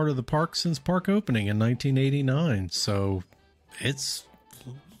been part of the park since park opening in 1989, so it's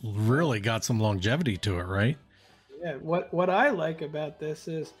really got some longevity to it, right? Yeah, what I like about this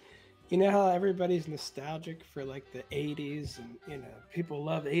is, you know how everybody's nostalgic for like the 80s, and you know, people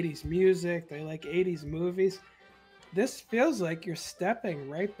love 80s music, they like 80s movies. This feels like you're stepping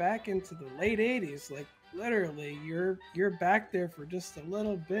right back into the late 80s, like literally you're back there for just a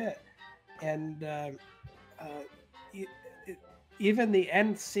little bit. And e- even the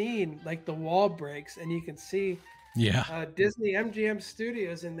end scene, like the wall breaks and you can see Yeah. Disney MGM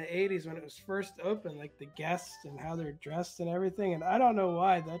Studios in the 80s when it was first open, like the guests and how they're dressed and everything. And I don't know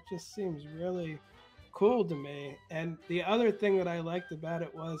why, that just seems really cool to me. And the other thing that I liked about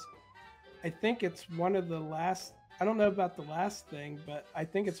it was, I think it's one of the last, I don't know about the last thing, but I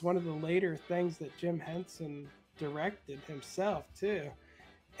think it's one of the later things that Jim Henson directed himself too.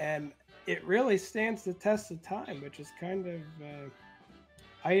 And it really stands the test of time, which is kind of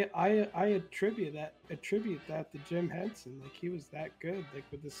I attribute that to Jim Henson. Like he was that good, like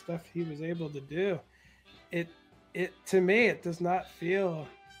with the stuff he was able to do. It it to me it does not feel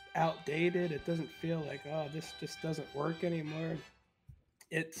outdated. It doesn't feel like, oh, this just doesn't work anymore.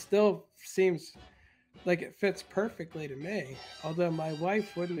 It still seems like it fits perfectly to me. Although my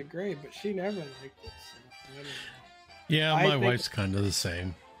wife wouldn't agree, but she never liked it. So I don't know. Yeah, I my think wife's kind of the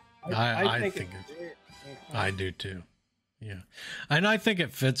same. I I think think it's it, great. I do too. Yeah. And I think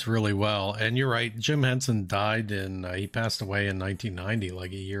it fits really well. And you're right. Jim Henson died he passed away in 1990,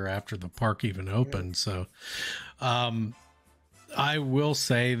 like a year after the park even opened. So, um, I will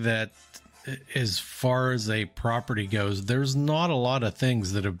say that as far as a property goes, there's not a lot of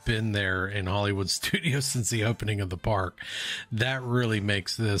things that have been there in Hollywood Studios since the opening of the park. That really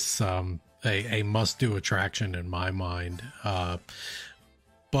makes this, a must-do attraction in my mind.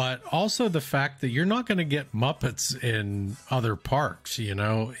 But also the fact that you're not going to get Muppets in other parks. You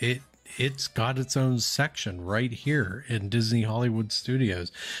know, it's got its own section right here in Disney Hollywood Studios.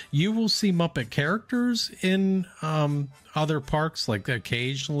 You will see Muppet characters in other parks, like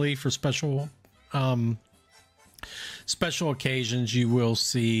occasionally for special occasions. You will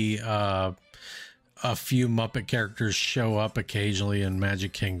see a few Muppet characters show up occasionally in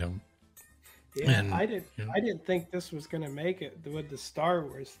Magic Kingdom. Yeah, And I didn't think this was gonna make it with the Star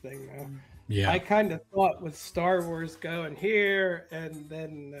Wars thing though. I yeah, kind of thought with Star Wars going here and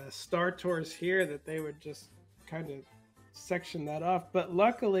then Star Tours here that they would just kind of section that off. But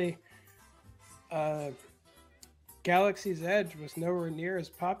luckily, uh, Galaxy's Edge was nowhere near as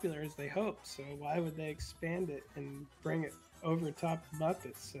popular as they hoped. So why would they expand it and bring it over top of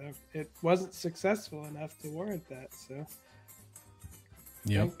Muppets? So it wasn't successful enough to warrant that. So.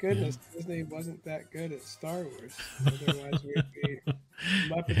 yep, Thank goodness Disney wasn't that good at Star Wars. Otherwise, we'd be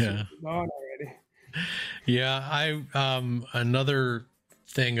Muppets yeah. would be gone already. Yeah, another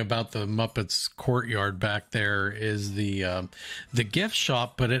thing about the Muppets courtyard back there is the gift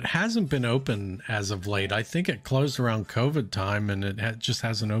shop, but it hasn't been open as of late. I think it closed around COVID time, and it just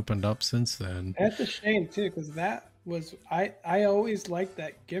hasn't opened up since then. That's a shame too, because that was I always liked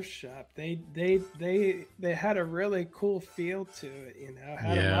that gift shop. They had a really cool feel to it. You know,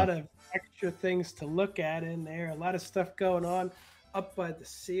 had a Yeah, lot of extra things to look at in there. A lot of stuff going on up by the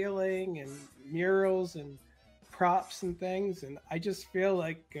ceiling and murals and props and things. And I just feel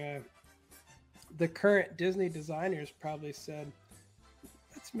like the current Disney designers probably said,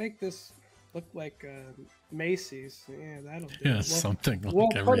 let's make this look like Macy's. Yeah, that'll do. yeah, something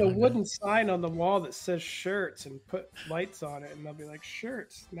We'll like put a everything. wooden sign on the wall that says shirts and put lights on it, and they'll be like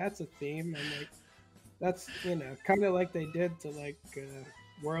shirts. And that's a theme, and like that's kind of like they did to like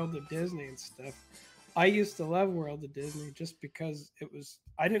World of Disney and stuff. I used to love World of Disney just because it was.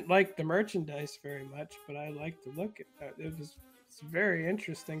 I didn't like the merchandise very much, but I liked to look at that. It's a very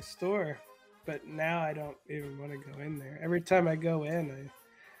interesting store. But now I don't even want to go in there. Every time I go in,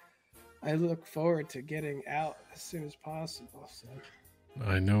 I look forward to getting out as soon as possible. So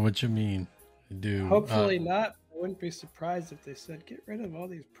I know what you mean. I do. hopefully not. I wouldn't be surprised if they said get rid of all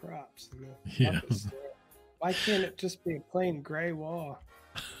these props in the Yeah. Muppet store. Why can't it just be a plain gray wall?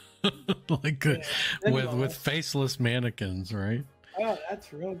 Like with faceless mannequins, right? Oh,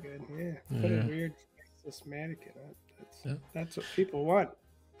 that's real good. Yeah, put a weird faceless mannequin on. That's what people want.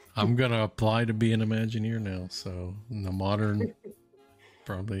 I'm gonna apply to be an Imagineer now. So in the modern,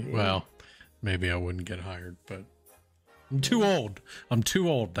 probably. Yeah. Well, maybe I wouldn't get hired, but I'm too old. I'm too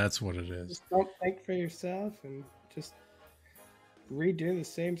old. That's what it is. Just don't think for yourself and just redo the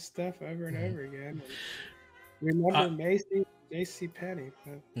same stuff over and over again. And remember Macy, J.C. Penney.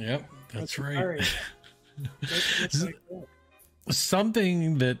 Yep, that's right.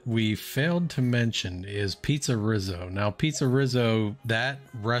 Something that we failed to mention is Pizza Rizzo. Now, Pizza Rizzo, that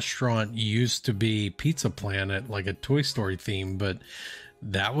restaurant used to be Pizza Planet, like a Toy Story theme, but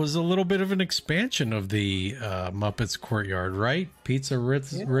that was a little bit of an expansion of the Muppets Courtyard, right? Pizza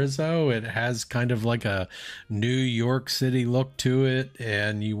Rizzo. It has kind of like a New York City look to it,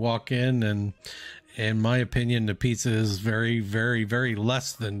 and you walk in, and in my opinion, the pizza is very, very, very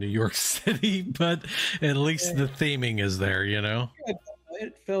less than New York City, but at least the theming is there, you know?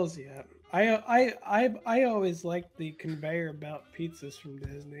 It fills you up. I always liked the conveyor belt pizzas from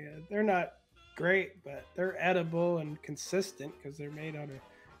Disney. They're not great, but they're edible and consistent because they're made on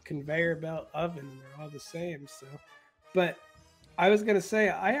a conveyor belt oven and they're all the same. So, but I was gonna say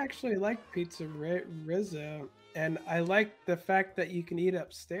I actually like Pizza Rizzo, and I like the fact that you can eat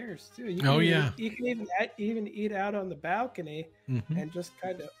upstairs too. You can even eat out on the balcony and just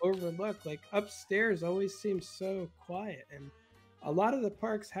kind of overlook. Like upstairs always seems so quiet, and a lot of the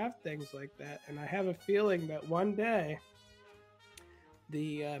parks have things like that. And I have a feeling that one day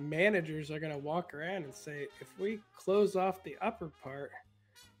the managers are going to walk around and say, if we close off the upper part,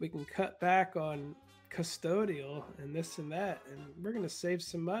 we can cut back on custodial and this and that, and we're going to save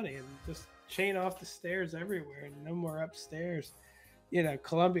some money and just chain off the stairs everywhere and no more upstairs. You know,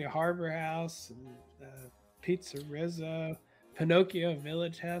 Columbia Harbor House and Pizza Rizzo, Pinocchio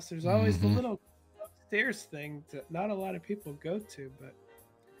Village House. There's always the little upstairs thing that not a lot of people go to, but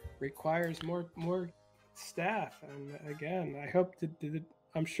requires more staff. And again, I hope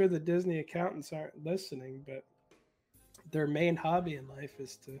I'm sure the Disney accountants aren't listening, but their main hobby in life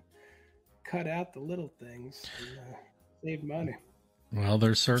is to cut out the little things and save money. Well,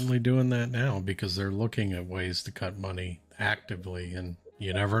 they're certainly doing that now because they're looking at ways to cut money actively, and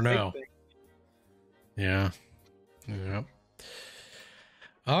you never know. Yeah.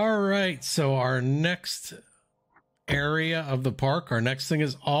 All right. So our next area of the park, our next thing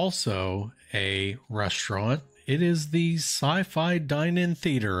is also a restaurant. It is the Sci-Fi Dine-In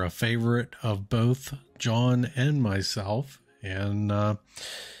Theater, a favorite of both John and myself. And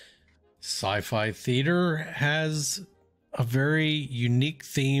Sci-Fi Theater has a very unique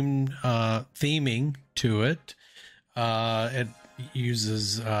theming to it. It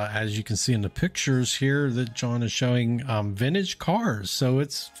uses, as you can see in the pictures here that John is showing, vintage cars. So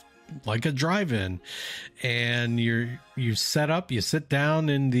it's like a drive-in, and you sit down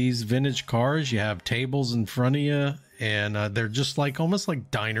in these vintage cars. You have tables in front of you, and they're just like almost like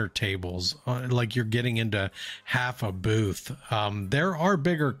diner tables, like you're getting into half a booth. There are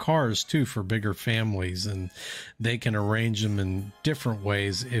bigger cars too for bigger families, and they can arrange them in different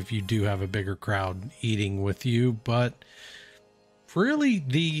ways if you do have a bigger crowd eating with you. But really,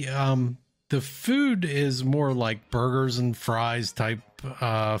 the food is more like burgers and fries type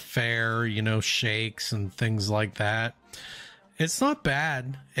fare, you know, shakes and things like that. It's not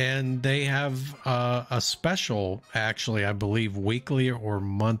bad, and they have a special, actually, I believe weekly or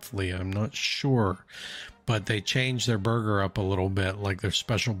monthly, I'm not sure, but they change their burger up a little bit, like their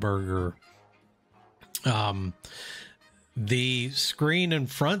special burger. The screen in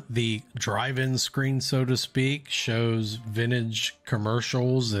front, the drive-in screen, so to speak, shows vintage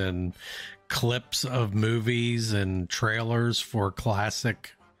commercials and clips of movies and trailers for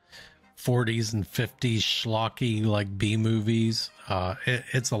classic 40s and 50s schlocky like B movies.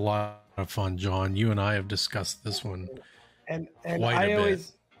 It's a lot of fun, John. You and I have discussed this one, and I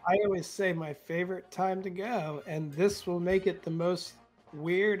always say my favorite time to go, and this will make it the most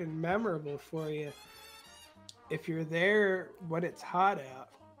weird and memorable for you. If you're there when it's hot out,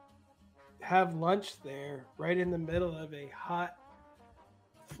 have lunch there right in the middle of a hot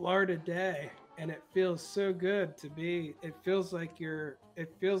Florida day and it feels so good to be. It feels like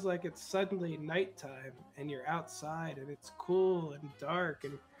it's suddenly nighttime and you're outside and it's cool and dark,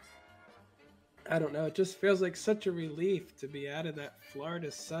 and I don't know. It just feels like such a relief to be out of that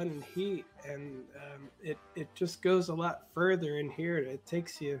Florida sun and heat, and it just goes a lot further in here. It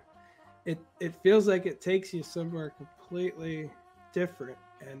takes you. It feels like it takes you somewhere completely different.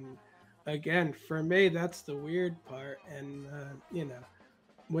 And again, for me, that's the weird part. And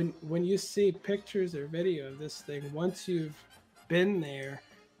when you see pictures or video of this thing, once you've been there,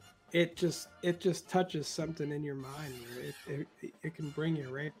 it just touches something in your mind where it can bring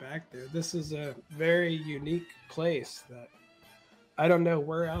you right back there. This is a very unique place that I don't know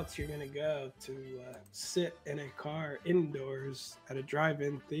where else you're gonna go to sit in a car indoors at a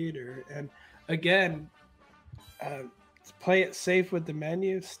drive-in theater. And again, uh, play it safe with the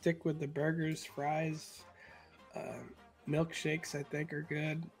menu. Stick with the burgers, fries, uh, milkshakes. I think are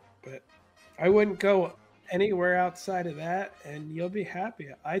good, but I wouldn't go anywhere outside of that, and you'll be happy.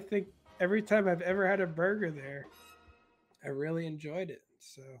 I think every time I've ever had a burger there, I really enjoyed it.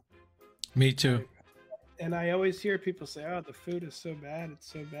 So, Me too. and I always hear people say, "Oh, the food is so bad. It's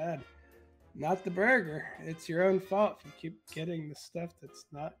so bad." Not the burger. It's your own fault if you keep getting the stuff that's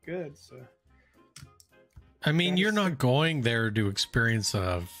not good. So, I mean, gotta you're stick. not going there to experience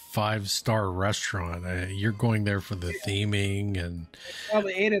a 5-star restaurant. You're going there for the theming and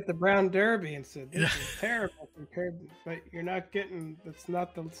Probably ate at the Brown Derby and said, "This is terrible compared," but you're not getting. That's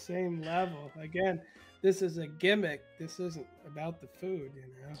not the same level. Again, this is a gimmick. This isn't about the food, you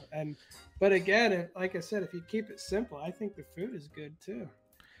know. And but again, like I said, if you keep it simple, I think the food is good too.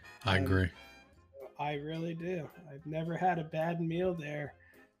 I And agree. I really do. I've never had a bad meal there,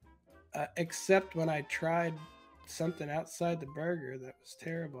 except when I tried something outside the burger that was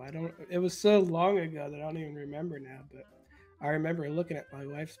terrible. I don't. It was so long ago that I don't even remember now. But I remember looking at my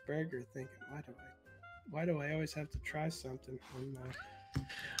wife's burger, thinking, why do I always have to try something? And,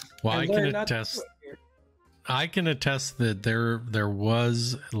 Well, I I can learned not to do attest. it here. I can attest that there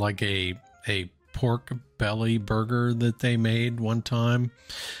was like a pork belly burger that they made one time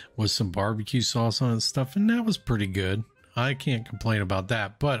with some barbecue sauce on it and stuff, and that was pretty good. I can't complain about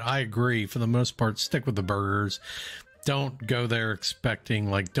that, but I agree for the most part, stick with the burgers. Don't go there expecting,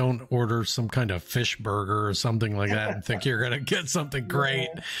 like, don't order some kind of fish burger or something like that and think you're going to get something great.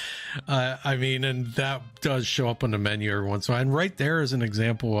 I mean, and that does show up on the menu every once in a while. And right there is an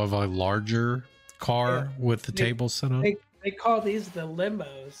example of a larger car with the They- table set up. They call these the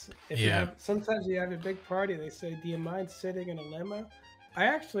limos. If you Yeah. have, sometimes you have a big party, they say, "Do you mind sitting in a limo?" I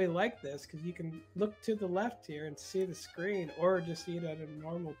actually like this because you can look to the left here and see the screen, or just eat at a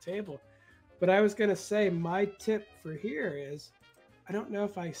normal table. But I was gonna say my tip for here is, I don't know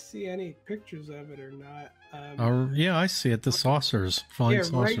if I see any pictures of it or not. Yeah, I see it. The saucers, flying Yeah,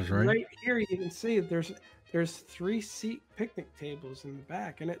 saucers, right? right here you can see there's 3-seat picnic tables in the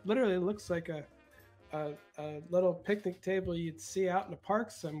back, and it literally looks like a little picnic table you'd see out in a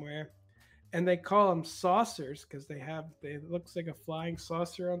park somewhere. And they call them saucers because they looks like a flying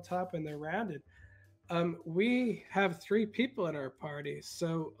saucer on top, and they're rounded. We have 3 people in our party,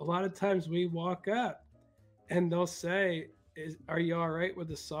 so a lot of times we walk up and they'll say, "Are you all right with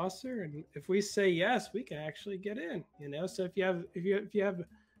the saucer?" And if we say yes, we can actually get in. You know, so if you have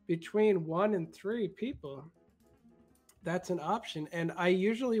between 1 and 3 people, that's an option. And I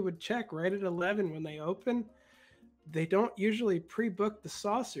usually would check right at 11 when they open. They don't usually pre-book the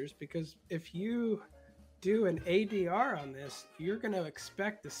saucers, because if you do an ADR on this, you're going to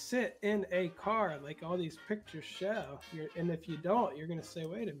expect to sit in a car like all these pictures show. And if you don't, you're going to say,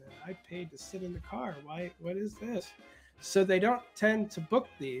 "Wait a minute, I paid to sit in the car. Why? What is this?" So they don't tend to book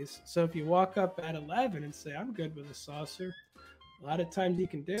these. So if you walk up at 11 and say, "I'm good with a saucer," a lot of times you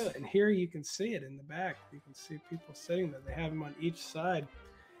can do it. And here you can see it in the back. You can see people sitting there. They have them on each side.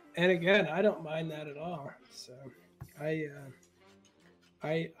 And again, I don't mind that at all. So I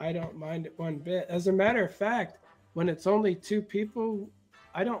don't mind it one bit. As a matter of fact, when it's only 2 people,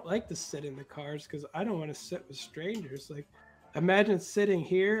 I don't like to sit in the cars because I don't want to sit with strangers. Like, imagine sitting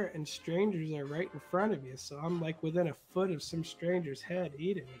here and strangers are right in front of you. So I'm like within a foot of some stranger's head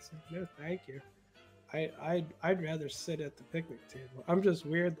eating. It's like, no, thank you. I'd rather sit at the picnic table. I'm just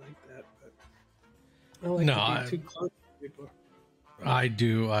weird like that, but I don't like to be too close to people. I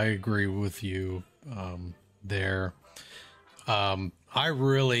do. I agree with you there. I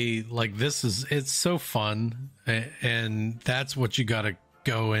really like this. It's so fun, and that's what you got to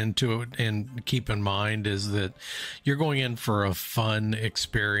go into it and keep in mind, is that you're going in for a fun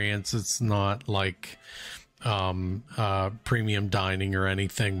experience. It's not like premium dining or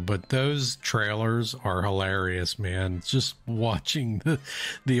anything, but those trailers are hilarious, man. Just watching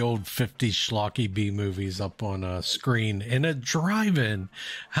the old 50s schlocky B movies up on a screen in a drive-in.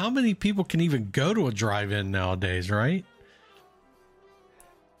 How many people can even go to a drive-in nowadays, right?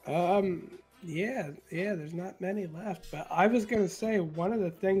 Yeah, there's not many left. But I was gonna say one of the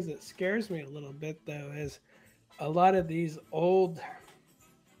things that scares me a little bit though is a lot of these old,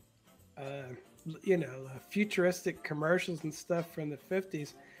 uh, futuristic commercials and stuff from the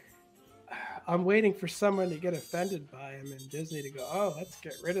 50s. I'm waiting for someone to get offended by them and Disney to go, oh, let's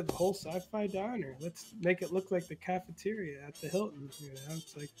get rid of the whole sci-fi diner. Let's make it look like the cafeteria at the Hilton.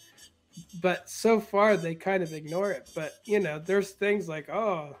 It's like, but so far they kind of ignore it. But there's things like,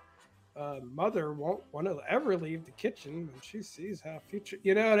 oh, mother won't want to ever leave the kitchen when she sees how future.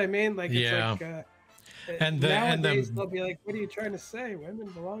 You know what I mean? Like, yeah. It's like nowadays they'll be like, what are you trying to say? Women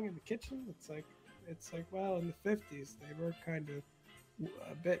belong in the kitchen? It's like, well, in the 50s they were kind of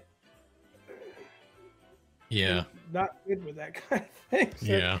a bit. Yeah, not good with that kind of thing. So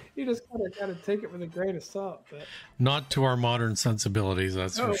yeah, you just kind of got to take it with a grain of salt. But not to our modern sensibilities,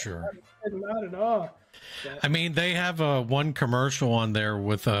 that's for sure. Not at all. But, I mean, they have one commercial on there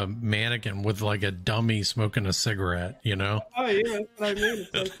with a mannequin with like a dummy smoking a cigarette. Oh yeah, that's what I mean.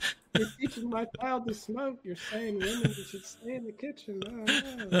 It's like, you're teaching my child to smoke. You're saying women should stay in the kitchen.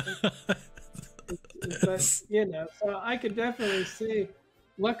 But so I could definitely see.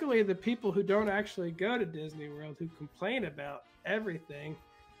 Luckily, the people who don't actually go to Disney World, who complain about everything,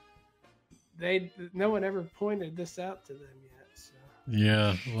 no one ever pointed this out to them yet. So.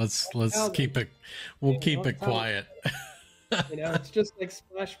 Yeah, let's keep it. We'll keep it quiet. It's just like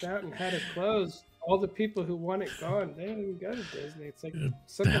Splash Mountain had it closed. All the people who want it gone, they don't even go to Disney. It's like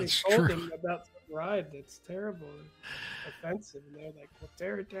somebody told them about some ride that's terrible and offensive, and they're like, "Well,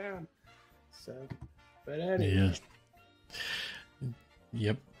 tear it down." So, but anyway. Yeah.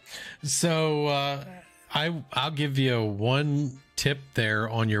 Yep. So I'll give you one tip there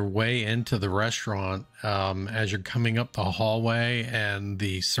on your way into the restaurant as you're coming up the hallway, and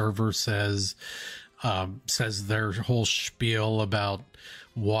the server says their whole spiel about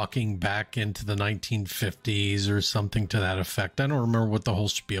walking back into the 1950s or something to that effect. I don't remember what the whole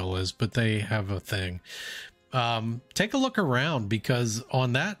spiel is, but they have a thing. Take a look around, because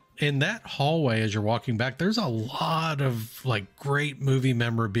in that hallway as you're walking back, there's a lot of like great movie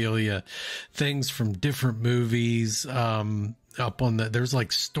memorabilia, things from different movies. Up on there's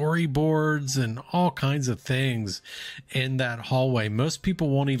like storyboards and all kinds of things in that hallway. Most people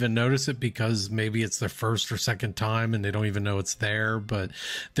won't even notice it because maybe it's their first or second time and they don't even know it's there. But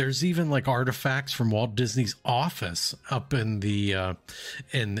there's even like artifacts from Walt Disney's office up in the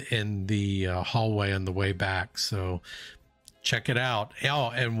hallway on the way back. So check it out.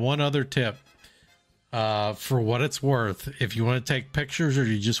 Oh, and one other tip, for what it's worth, if you want to take pictures or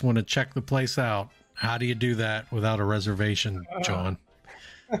you just want to check the place out, how do you do that without a reservation, John?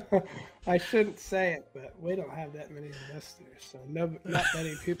 I shouldn't say it, but we don't have that many listeners, so not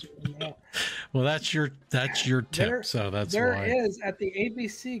many people know. Well, that's your tip, so that's there why. There is at the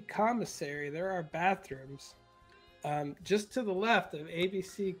ABC commissary. There are bathrooms just to the left of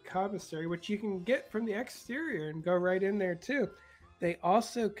ABC commissary, which you can get from the exterior and go right in there too. They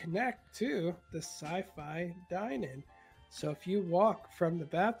also connect to the Sci-Fi Dine-In. So if you walk from the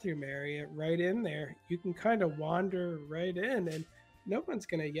bathroom area right in there, you can kind of wander right in and no one's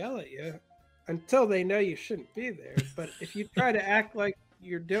going to yell at you until they know you shouldn't be there. But if you try to act like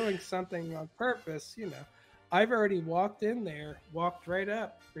you're doing something on purpose, I've already walked in there, walked right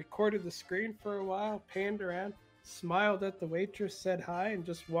up, recorded the screen for a while, panned around, smiled at the waitress, said hi, and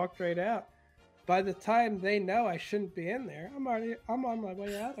just walked right out. By the time they know I shouldn't be in there, I'm on my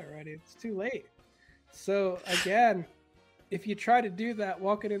way out already. It's too late. So again, if you try to do that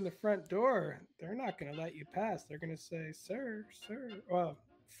walking in the front door, they're not going to let you pass. They're going to say, sir, well,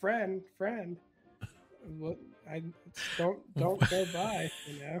 friend, well, don't go by,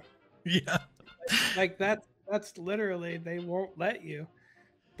 Yeah. Like that's literally, they won't let you.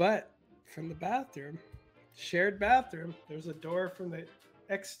 But from the bathroom, shared bathroom, there's a door from the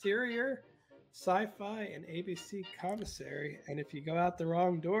exterior, Sci-Fi and ABC commissary. And if you go out the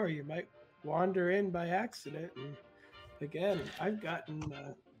wrong door, you might wander in by accident. And again, I've gotten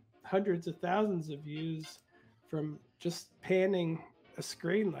hundreds of thousands of views from just panning a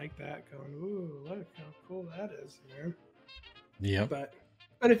screen like that, going, "Ooh, look how cool that is!" Yeah. But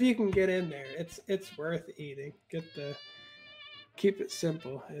if you can get in there, it's worth eating. Keep it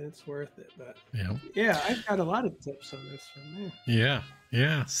simple, and it's worth it. But yeah, I've got a lot of tips on this one. Yeah.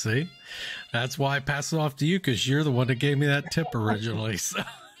 See, that's why I pass it off to you, because you're the one that gave me that tip originally. So.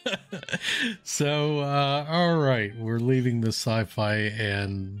 So, all right, we're leaving the sci-fi,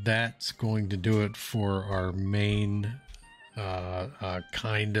 and that's going to do it for our main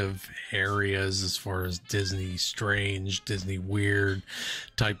kind of areas as far as Disney strange, Disney weird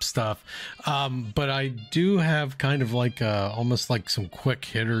type stuff. But I do have kind of like almost like some quick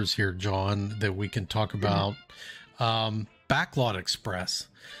hitters here, John, that we can talk about. Backlot Express.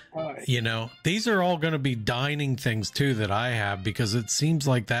 You know, these are all going to be dining things too that I have, because it seems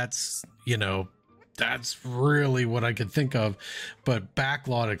like that's, you know, that's really what I could think of. But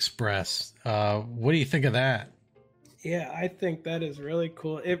Backlot Express, what do you think of that? Yeah, I think that is really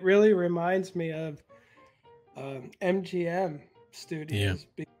cool. It really reminds me of MGM Yeah. Studios.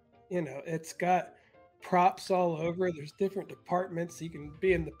 You know, it's got props all over. There's different departments. You can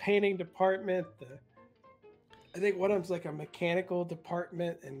be in the painting department. I think one of them's like a mechanical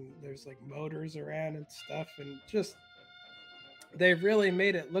department, and there's like motors around and stuff. And just they've really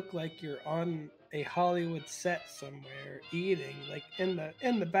made it look like you're on a Hollywood set somewhere eating, like in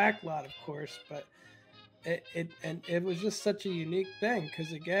the back lot, of course. But it was just such a unique thing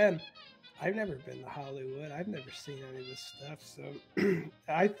because again, I've never been to Hollywood. I've never seen any of this stuff. So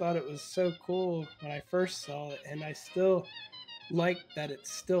I thought it was so cool when I first saw it, and I still like that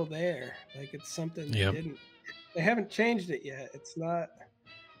it's still there. Like it's something Yep. they haven't changed it yet. It's not,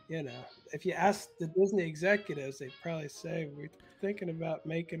 you know, if you ask the Disney executives, they'd probably say we're thinking about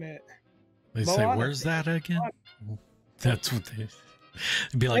making it They say, Moana where's theme. that again? That's what they'd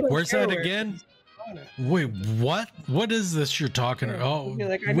be I like, don't where's care that where it again? is, Moana. Wait, what? What is this you're talking Yeah, about? Oh, you'd be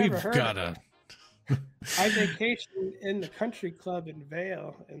like, I never we've heard got of it. to. I vacationed in the country club in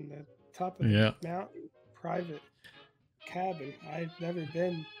Vale in the top of the Yeah. mountain, private cabin. I've never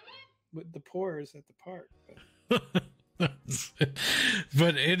been with the poors at the park.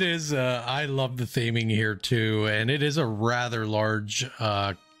 But it is, I love the theming here too. And it is a rather large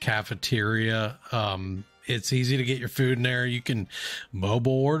cafeteria. It's easy to get your food in there. You can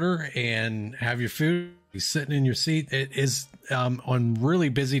mobile order and have your food sitting in your seat. It is, on really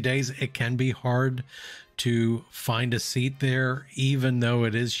busy days, it can be hard to find a seat there, even though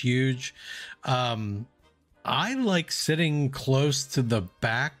it is huge. I like sitting close to the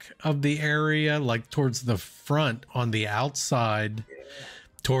back of the area, like towards the front on the outside,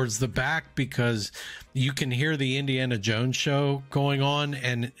 towards the back, because you can hear the Indiana Jones show going on,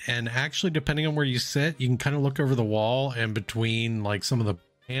 and actually, depending on where you sit, you can kind of look over the wall and between like some of the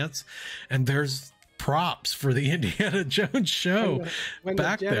plants, and there's props for the Indiana Jones show When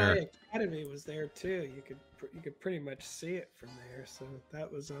back the Jedi there. Academy was there too, you could pretty much see it from there. So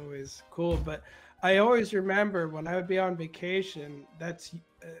that was always cool. But I always remember when I would be on vacation, that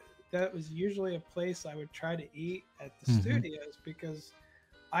was usually a place I would try to eat at the studios, because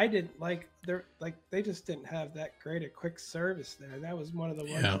I didn't they just didn't have that great a quick service there. That was one of the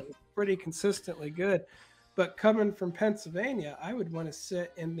ones that was pretty consistently good. But coming from Pennsylvania, I would want to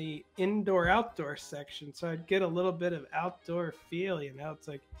sit in the indoor-outdoor section, so I'd get a little bit of outdoor feel. You know, it's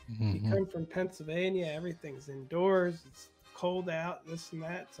like you come from Pennsylvania, everything's indoors, it's cold out, this and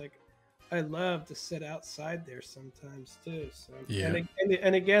that. It's like I love to sit outside there sometimes too. So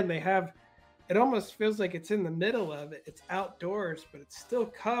and again, they have it almost feels like it's in the middle of it. It's outdoors, but it's still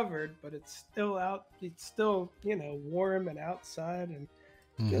covered, but it's still out. It's still, you know, warm and outside, and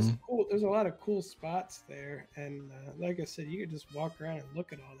just cool. There's a lot of cool spots there, and like I said, you could just walk around and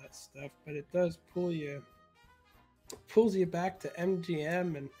look at all that stuff. But it does pulls you back to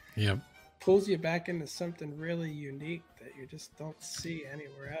MGM, and pulls you back into something really unique that you just don't see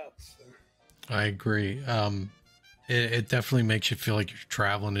anywhere else. So. I agree. It definitely makes you feel like you're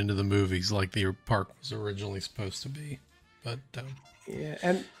traveling into the movies, like the park was originally supposed to be. But yeah,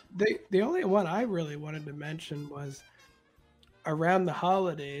 and the only one I really wanted to mention was around the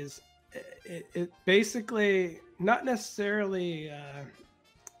holidays. It basically not necessarily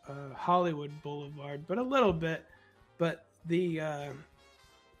Hollywood Boulevard, but a little bit. But the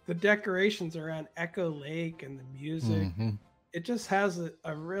decorations around Echo Lake and the music, it just has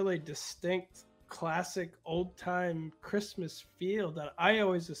a really distinct, classic, old-time Christmas feel that I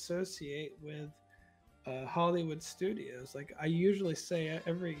always associate with Hollywood Studios. Like I usually say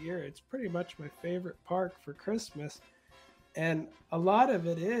every year, it's pretty much my favorite park for Christmas. And a lot of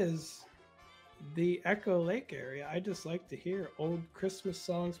it is the Echo Lake area. I just like to hear old Christmas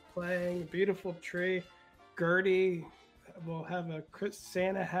songs playing, a beautiful tree. Gertie will have a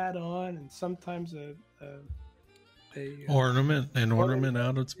Santa hat on, and sometimes a ornament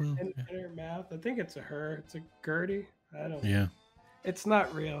out its mouth. In her mouth. I think it's it's a Gertie. I don't know. Yeah. It's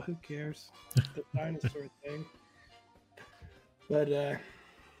not real. Who cares? The dinosaur thing. But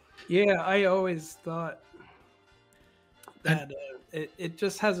yeah, I always thought that it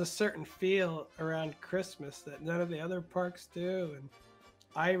just has a certain feel around Christmas that none of the other parks do, and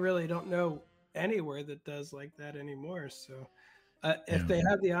I really don't know anywhere that does like that anymore. So if Yeah. they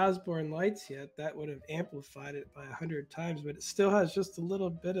had the Osborne lights yet, that would have amplified it by 100 times. But it still has just a little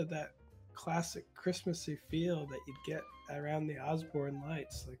bit of that classic Christmassy feel that you'd get around the Osborne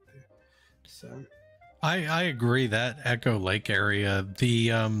lights, like the so. I agree that Echo Lake area,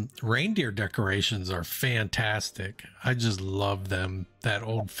 the reindeer decorations are fantastic. I just love them. That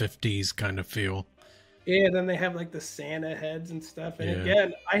old 50s kind of feel. Yeah, then they have like the Santa heads and stuff. And Yeah.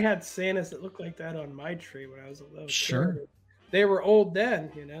 again, I had Santas that looked like that on my tree when I was a little Sure. kid. They were old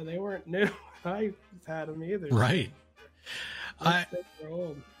then, you know, they weren't new. I had them either. Right. I think they're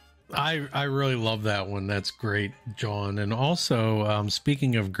old. I really love that one. That's great, John. And also,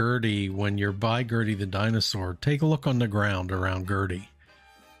 speaking of Gertie, when you're by Gertie the dinosaur, take a look on the ground around Gertie.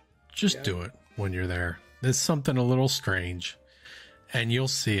 Just do it when you're there. There's something a little strange, and you'll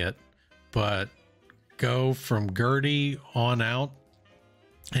see it. But go from Gertie on out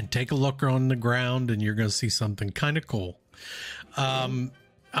and take a look on the ground, and you're going to see something kind of cool.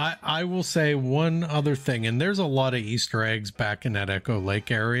 I will say one other thing, and there's a lot of Easter eggs back in that Echo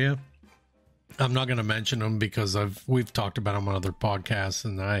Lake area. I'm not going to mention them because we've talked about them on other podcasts,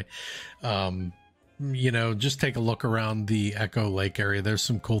 and just take a look around the Echo Lake area. There's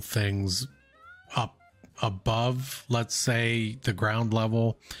some cool things up above, let's say, the ground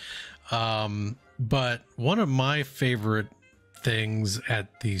level. But one of my favorite things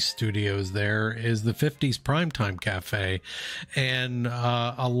at the studios there is the 50s Primetime Cafe, and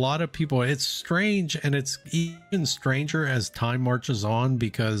a lot of people, it's strange, and it's even stranger as time marches on,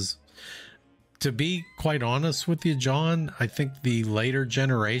 because to be quite honest with you, John, I think the later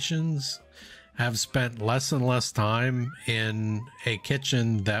generations have spent less and less time in a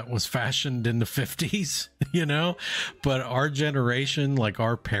kitchen that was fashioned in the 50s, but our generation, like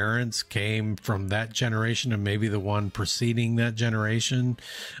our parents, came from that generation and maybe the one preceding that generation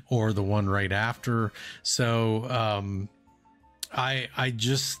or the one right after. So I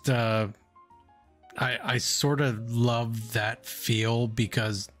sort of love that feel,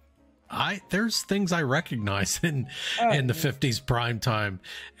 because there's things I recognize in the 50s prime time.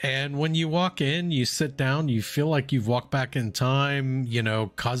 And when you walk in, you sit down, you feel like you've walked back in time,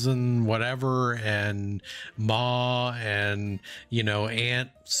 cousin whatever and ma and, aunt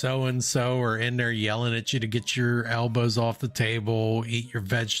so-and-so are in there yelling at you to get your elbows off the table, eat your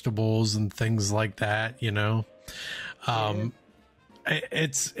vegetables and things like that,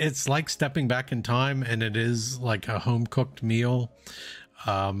 It's like stepping back in time, and it is like a home-cooked meal.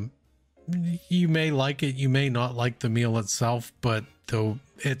 You may like it, you may not like the meal itself, but though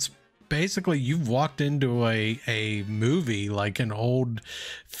it's basically, you've walked into a movie, like an old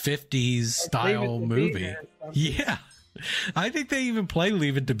 50s style movie. Yeah. I think they even play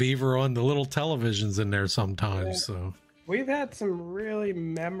Leave It to Beaver on the little televisions in there sometimes. Yeah. So we've had some really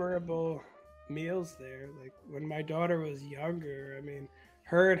memorable meals there. Like when my daughter was younger, I mean,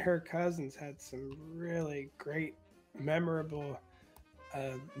 her and her cousins had some really great, memorable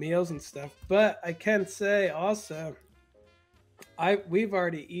meals and stuff. But I can say also, we've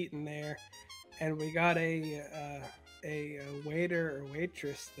already eaten there, and we got a waiter or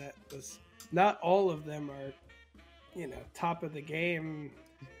waitress that was, not all of them are, top of the game,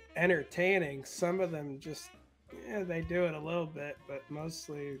 entertaining. Some of them just, they do it a little bit, but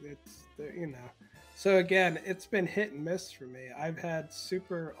mostly it's, So again, it's been hit and miss for me. I've had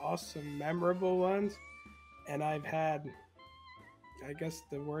super awesome, memorable ones, and I've had, I guess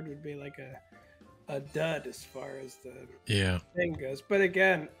the word would be like a dud as far as the thing goes. But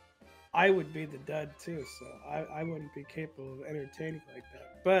again, I would be the dud too, so I wouldn't be capable of entertaining like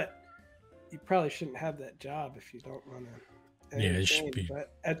that. But you probably shouldn't have that job if you don't want to entertain. Yeah, it should be.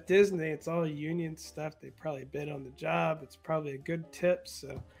 But at Disney, it's all union stuff. They probably bid on the job. It's probably a good tip,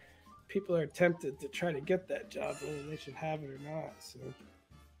 so people are tempted to try to get that job, whether they should have it or not. So.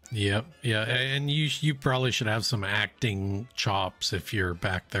 Yep. Yeah. And you probably should have some acting chops if you're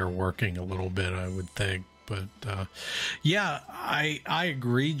back there working a little bit, I would think. But I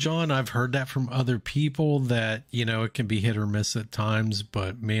agree, John. I've heard that from other people that, it can be hit or miss at times.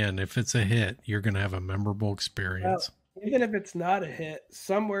 But man, if it's a hit, you're going to have a memorable experience. Well, even if it's not a hit,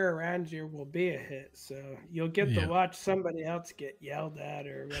 somewhere around you will be a hit. So you'll get to watch somebody else get yelled at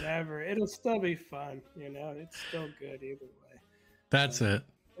or whatever. It'll still be fun. It's still good either way. That's it.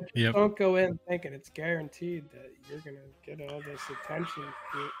 Yep. Don't go in thinking it's guaranteed that you're going to get all this attention.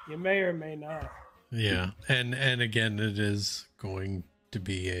 You may or may not. Yeah. And again, it is going to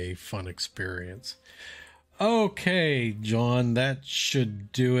be a fun experience. Okay, John, that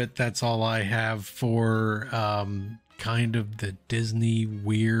should do it. That's all I have for kind of the Disney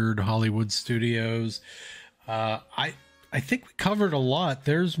weird Hollywood studios. I think we covered a lot.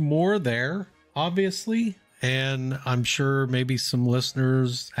 There's more there, obviously, and I'm sure maybe some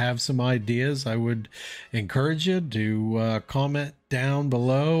listeners have some ideas. I would encourage you to comment down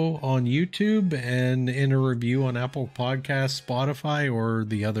below on YouTube and in a review on Apple Podcasts, Spotify, or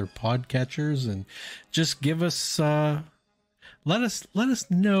the other podcatchers, and just give us let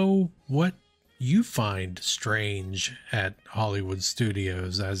us know what you find strange at Hollywood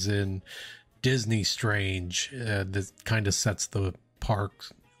studios, as in Disney strange, that kind of sets the park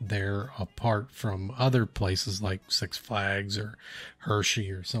there apart from other places like Six Flags or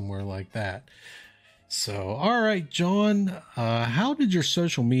Hershey or somewhere like that. So, all right, John, how did your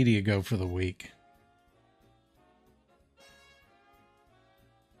social media go for the week?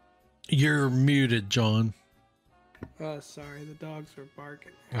 You're muted, John. Oh, sorry, the dogs were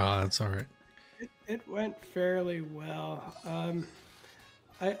barking. Oh, that's all right. It went fairly well.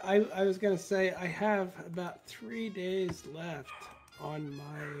 I was gonna say I have about 3 days left on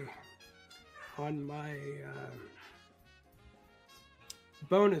my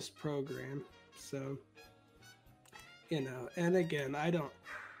bonus program. So, you know, and again, I don't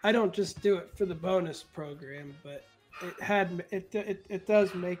just do it for the bonus program, but it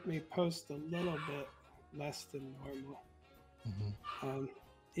does make me post a little bit less than normal. Mm-hmm.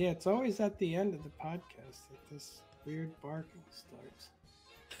 Yeah, it's always at the end of the podcast that this weird barking starts.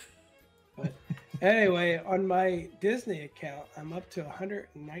 But anyway, on my Disney account, I'm up to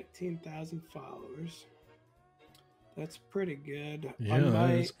 119,000 followers. That's pretty good. Yeah,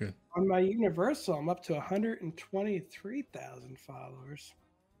 that is good. On my Universal, I'm up to 123,000 followers.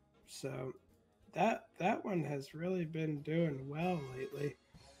 So that one has really been doing well lately.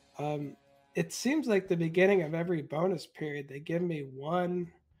 It seems like the beginning of every bonus period, they give me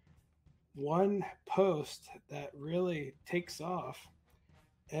one post that really takes off.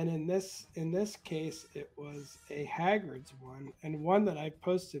 And in this case, it was a Hagrid's one, and one that I've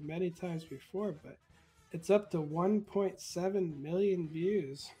posted many times before, but it's up to 1.7 million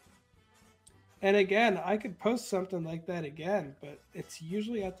views. And again, I could post something like that again, but it's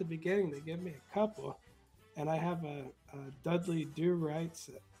usually at the beginning. They give me a couple, and I have a Dudley Do Rights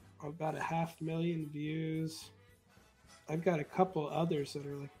at about 500,000 views. I've got a couple others that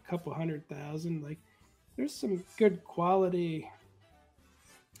are like a couple 100,000. Like, there's some good quality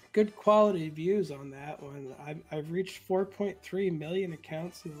views on that one. I've reached 4.3 million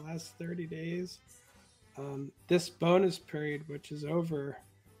accounts in the last 30 days. This bonus period, which is over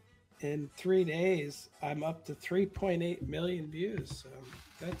in 3 days, I'm up to 3.8 million views. So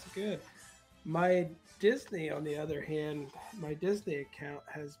that's good. My Disney, on the other hand, my Disney account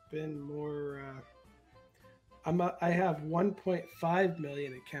has been more. I have 1.5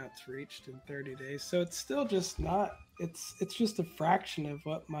 million accounts reached in 30 days. So it's still just not. It's just a fraction of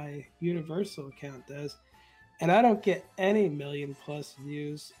what my Universal account does. And I don't get any million plus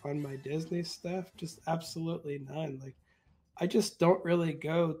views on my Disney stuff, just absolutely none. Like, I just don't really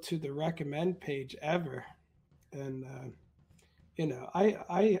go to the recommend page ever. And, you know,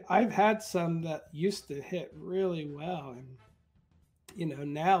 I've had some that used to hit really well. And, you know,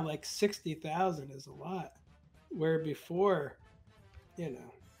 now like 60,000 is a lot. Where before, you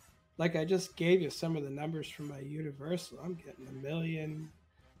know, like I just gave you some of the numbers from my Universal. I'm getting 1 million,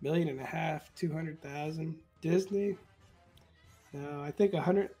 1.5 million, 200,000. Disney, no, I think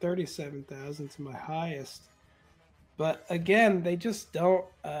 137,000 is my highest. But again, they just don't.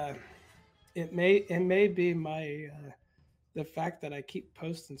 It may be my the fact that I keep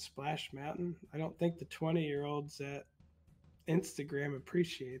posting Splash Mountain. I don't think the 20-year-olds at Instagram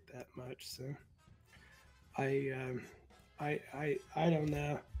appreciate that much. So I don't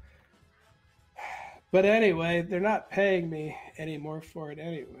know. But anyway, they're not paying me anymore for it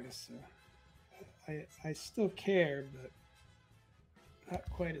anyway, so I still care, but not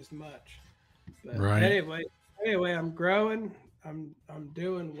quite as much. But right. Anyway, I'm growing. I'm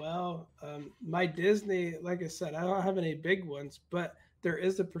doing well. My Disney, like I said, I don't have any big ones, but there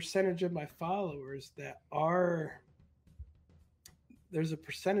is a percentage of my followers that are. There's a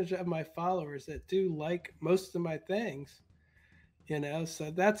percentage of my followers that do like most of my things, you know.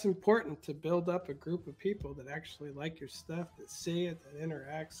 So that's important to build up a group of people that actually like your stuff, that see it, that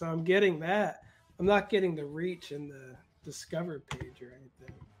interact. So I'm getting that. I'm not getting the reach in the Discover page or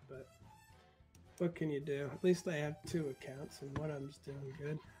anything, but what can you do? At least I have 2 accounts, and one of them's doing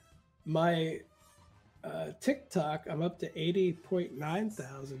good. My TikTok, I'm up to 80.9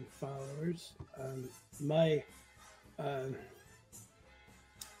 thousand followers.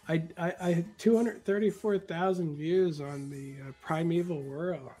 I had 234,000 views on the Primeval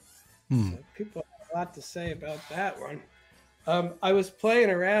World. So people a lot to say about that one. I was playing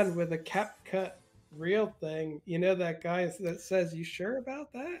around with a CapCut reel thing. You know that guy that says, "You sure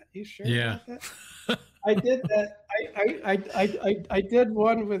about that? You sure Yeah. about that?" I did that. I did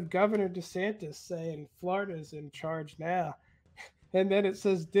one with Governor DeSantis saying Florida's in charge now, and then it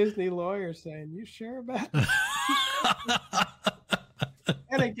says Disney lawyer saying, "You sure about that?"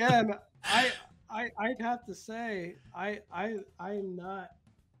 And again, I'd have to say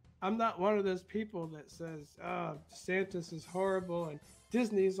I'm not one of those people that says, "Oh, DeSantis is horrible and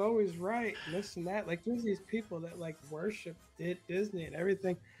Disney's always right," and this and that. Like there's these people that like worship Disney and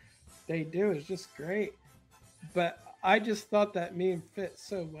everything they do is just great. But I just thought that meme fit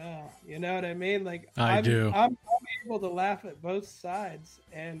so well. You know what I mean? Like I do. I'm able to laugh at both sides,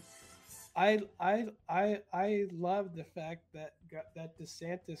 and I love the fact that that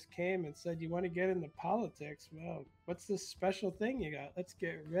DeSantis came and said, "You want to get into politics? Well, what's this special thing you got? Let's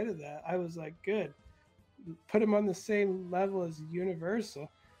get rid of that." I was like, "Good, put him on the same level as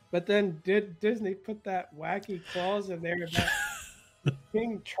Universal." But then did Disney put that wacky clause in there about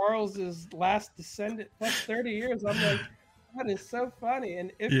King Charles's last descendant plus 30 years? I'm like, that is so funny,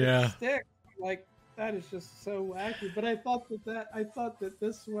 and if Yeah. it sticks, I'm like, that is just so wacky. But I thought that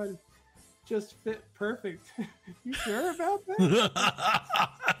this one just fit perfect. You sure about that?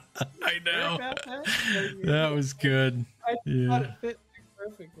 I know. Sure about that? Like, That was good. I Yeah. thought it fit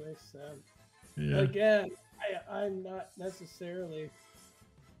perfectly. So Yeah. again, I'm not necessarily.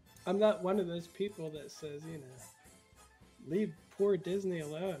 I'm not one of those people that says, you know, leave poor Disney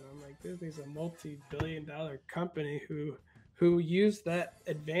alone. I'm like, Disney's a multi-billion-dollar company who used that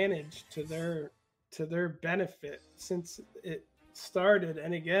advantage to their benefit since it started.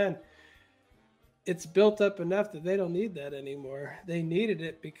 And again, it's built up enough that they don't need that anymore. They needed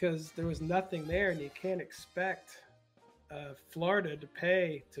it because there was nothing there, and you can't expect Florida to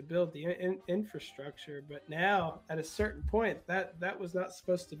pay to build the infrastructure. But now, at a certain point, that was not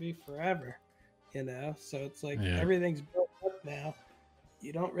supposed to be forever, you know. So it's like everything's built up now.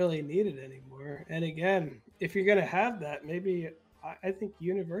 You don't really need it anymore. And again, if you're gonna have that, maybe I think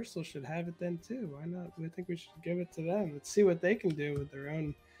Universal should have it then too. Why not? I think we should give it to them. Let's see what they can do with their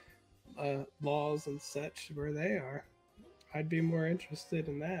own laws and such where they are. I'd be more interested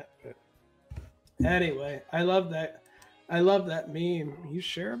in that. But anyway, I love that meme. You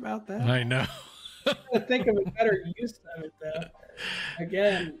sure about that? I know. I think of a better use of it though.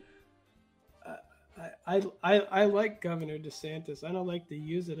 Again, I like Governor DeSantis. I don't like to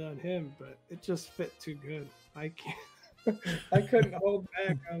use it on him, but it just fit too good. I can't. I couldn't hold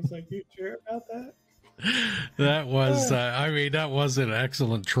back. I was like, "You sure about that?" That was, I mean, that was an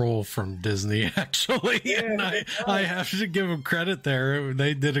excellent troll from Disney, actually. Yeah, and I have to give them credit there.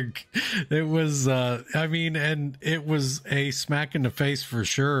 They did it was, I mean, and it was a smack in the face for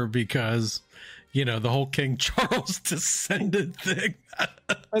sure because, you know, the whole King Charles descendant thing.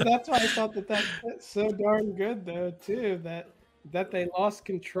 But that's why I thought that fit so darn good, though, too, that they lost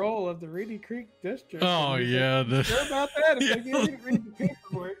control of the Reedy Creek district. Oh, yeah. Like, sure about that? It's like, you didn't read the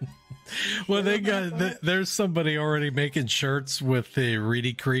paperwork. Well, they got there's somebody already making shirts with the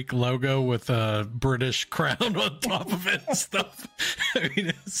Reedy Creek logo with a British crown on top of it and stuff. I mean,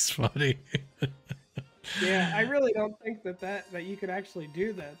 it's funny. Yeah, I really don't think that you could actually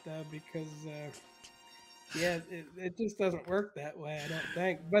do that though, because it just doesn't work that way. I don't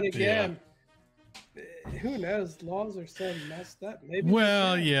think. But again. Who knows? Laws are so messed up. Maybe.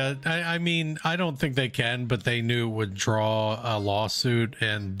 Well, yeah. I mean, I don't think they can, but they knew it would draw a lawsuit,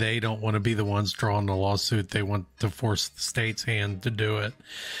 and they don't want to be the ones drawing the lawsuit. They want to force the state's hand to do it,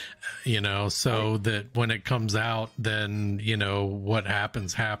 you know, so that when it comes out, then, you know, what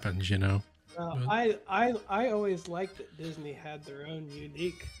happens, you know. I always liked that Disney had their own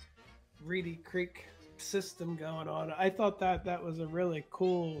unique Reedy Creek system going on. I thought that was a really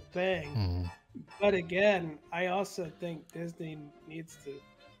cool thing. But again, I also think Disney needs to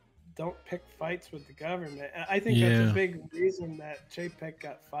don't pick fights with the government. And I think that's a big reason that Chapek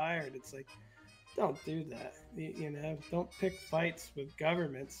got fired. It's like, don't do that. You know, don't pick fights with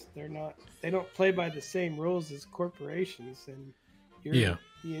governments. They don't play by the same rules as corporations, and you're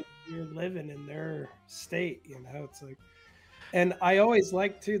living in their state, you know. It's like, and I always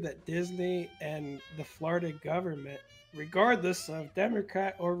liked too that Disney and the Florida government, regardless of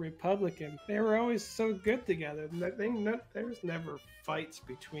Democrat or Republican, they were always so good together. There was never fights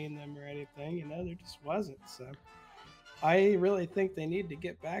between them or anything, you know, there just wasn't. So I really think they need to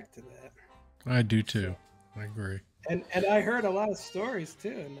get back to that. I do too. I agree. And I heard a lot of stories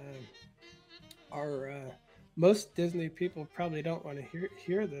too, and most Disney people probably don't want to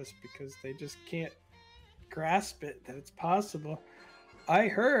hear this because they just can't grasp it that it's possible. I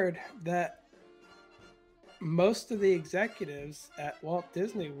heard that most of the executives at Walt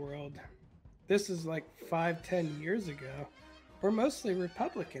Disney World, this is like 5, 10 years ago, were mostly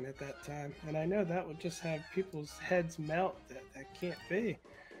Republican at that time. And I know that would just have people's heads melt that can't be.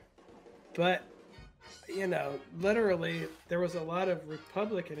 But, literally, there was a lot of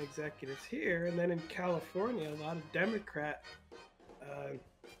Republican executives here. And then in California, a lot of Democrat uh,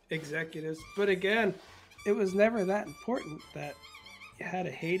 executives. But again, it was never that important that you had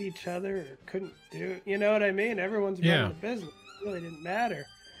to hate each other or couldn't do, you know what I mean? Everyone's running the business. It really didn't matter.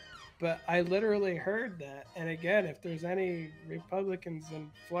 But I literally heard that. And again, if there's any Republicans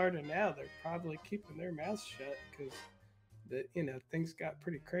in Florida now, they're probably keeping their mouths shut because things got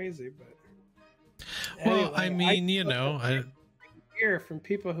pretty crazy. But well, anyway, I hear from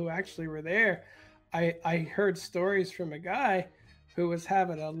people who actually were there. I heard stories from a guy who was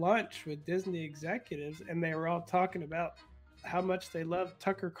having a lunch with Disney executives, and they were all talking about how much they loved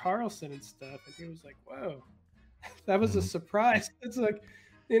Tucker Carlson and stuff. And he was like, whoa, that was a surprise. It's like,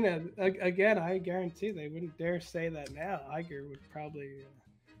 again, I guarantee they wouldn't dare say that now. Iger would probably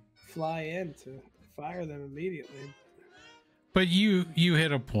fly in to fire them immediately. But you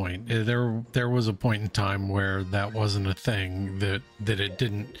hit a point. There was a point in time where that wasn't a thing, that it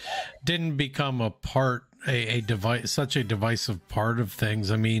didn't become a part, a device, such a divisive part of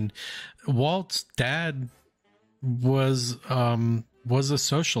things. I mean, Walt's dad was a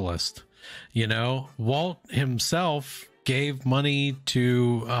socialist. Walt himself gave money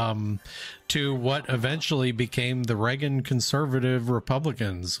to what eventually became the Reagan conservative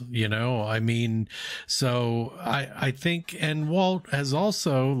Republicans. I mean, so I think, and Walt has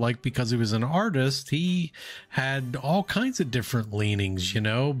also, like, because he was an artist, he had all kinds of different leanings,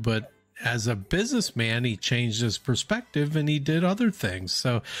 but as a businessman, he changed his perspective and he did other things.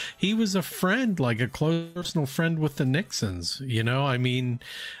 So he was a friend, like a close personal friend with the Nixons, I mean,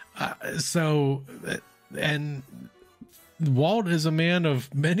 and Walt is was a man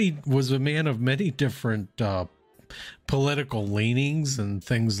of many different political leanings and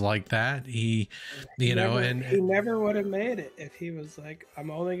things like that. He never would have made it if he was like, I'm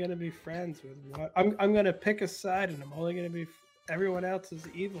only going to be friends with one. I'm going to pick a side, and I'm only going to be. Everyone else is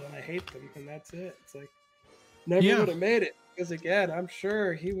evil, and I hate them, and that's it. It's like never would have made it because, again, I'm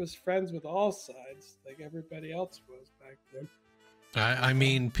sure he was friends with all sides, like everybody else was back then. I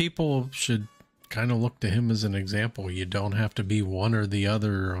mean, people should kind of look to him as an example. You don't have to be one or the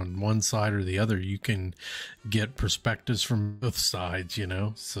other, on one side or the other. You can get perspectives from both sides,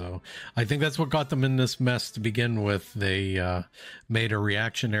 So I think that's what got them in this mess to begin with. They made a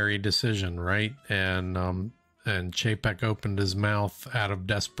reactionary decision, right? And Chapek opened his mouth out of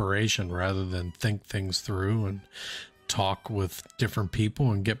desperation rather than think things through and talk with different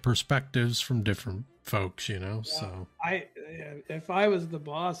people and get perspectives from different folks, So if I was the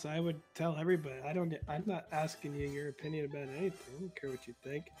boss, I would tell everybody, I'm not asking you your opinion about anything. I don't care what you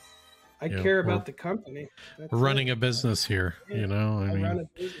think. I care about the company. We're running a business here, I mean, run a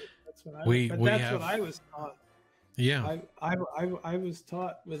business. That's what I was taught. Yeah, I was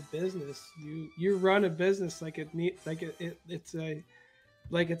taught with business. You run a business like it's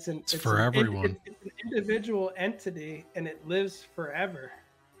for everyone. It's an individual entity, and it lives forever.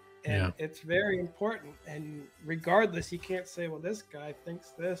 And it's very important. And regardless, you can't say, well, this guy thinks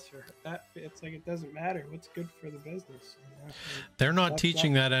this or that. It's like, it doesn't matter. What's good for the business? They're not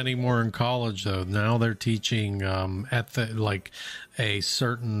teaching that anymore in college, though. Now they're teaching like a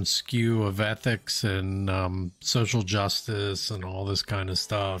certain skew of ethics and social justice and all this kind of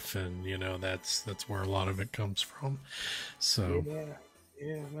stuff. And, that's where a lot of it comes from. So.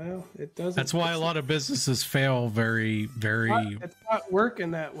 Yeah, well, it doesn't. That's why a lot of businesses fail very, very. It's not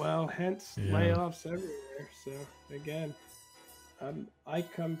working that well, hence layoffs everywhere. So, again, I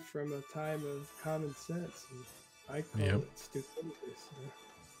come from a time of common sense, and I call it stupidity. So.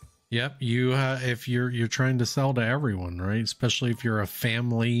 Yep, if you're trying to sell to everyone, right? Especially if you're a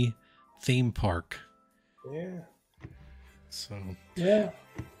family theme park. Yeah. So. Yeah.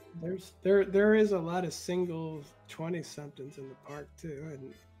 There is a lot of single 20-somethings in the park too,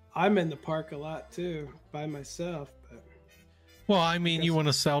 and I'm in the park a lot too by myself. But well, I mean, you want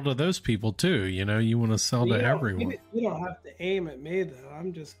to sell to those people too. You want to sell to everyone. You don't have to aim at me though.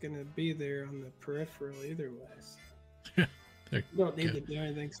 I'm just gonna be there on the peripheral either way. So. You don't need to do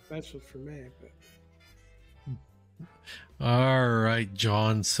anything special for me. But all right,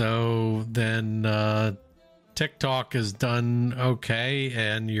 John. So then. TikTok is done okay,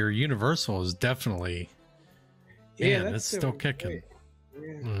 and your Universal is definitely, it's still kicking.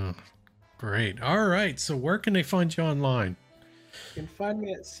 Yeah. Great. All right. So where can they find you online? You can find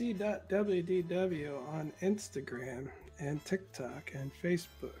me at c.wdw on Instagram, and TikTok and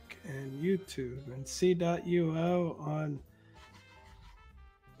Facebook and YouTube and C.UO on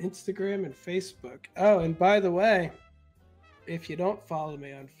Instagram and Facebook. Oh, and by the way, if you don't follow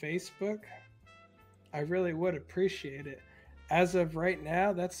me on Facebook, I really would appreciate it. As of right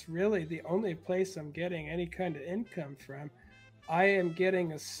now, that's really the only place I'm getting any kind of income from. I am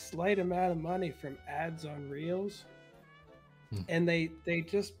getting a slight amount of money from ads on Reels. And they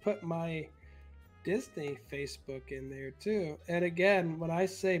just put my Disney Facebook in there too. And again, when I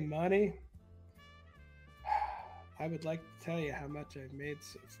say money, I would like to tell you how much I've made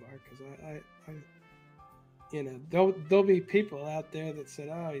so far, because I you know, there'll be people out there that said,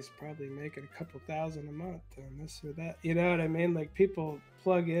 oh, he's probably making a couple thousand a month and this or that. You know what I mean? Like, people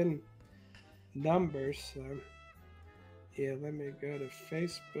plug in numbers. So yeah, let me go to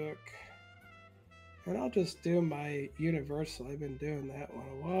Facebook. And I'll just do my Universal. I've been doing that one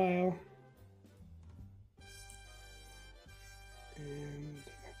a while. And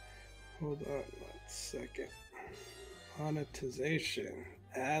hold on 1 second. Monetization.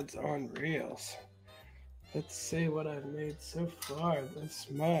 Ads on Reels. Let's see what I've made so far this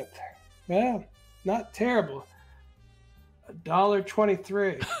month. Well, not terrible.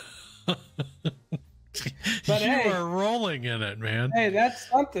 $1.23. But you are rolling in it, man. Hey, that's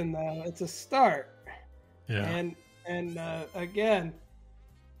something though. It's a start. Yeah. And again,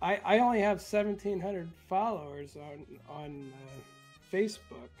 I only have 1,700 followers on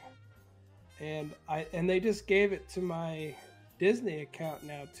Facebook, and they just gave it to my Disney account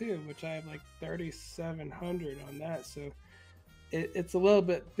now too, which I have like 3,700 on that. So it's a little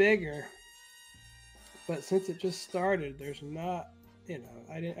bit bigger, but since it just started, there's not, you know,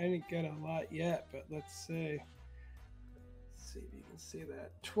 I didn't get a lot yet. But let's see if you can see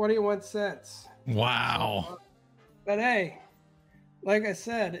that 21 cents. Wow. But hey, like I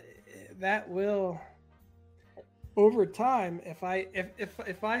said, that will, over time, if I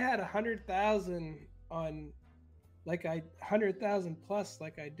had 100,000 on, like 100,000 plus,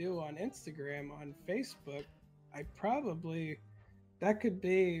 like I do on Instagram, on Facebook, I probably, that could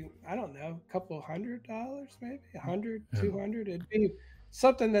be, I don't know, a couple $100, maybe 100, 200. It'd be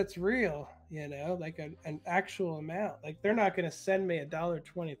something that's real, you know, like an actual amount. Like, they're not going to send me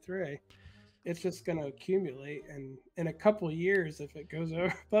 $1.23. It's just going to accumulate, and in a couple of years, if it goes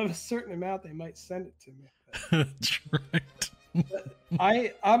over above a certain amount, they might send it to me. That's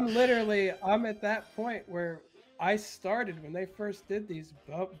right. I'm at that point where I started when they first did these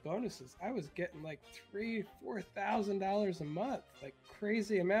bonuses. I was getting like $3,000-$4,000 a month, like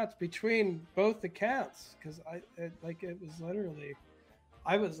crazy amounts between both accounts. Because it was literally,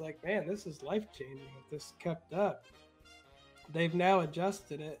 I was like, man, this is life changing if this kept up. They've now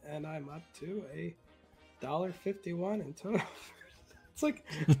adjusted it, and I'm up to $1.51 in total. It's like,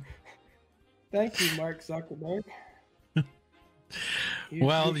 thank you, Mark Zuckerberg.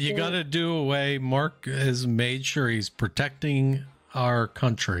 Well, you got to do away. Mark has made sure he's protecting our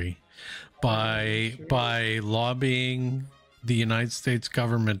country by lobbying the United States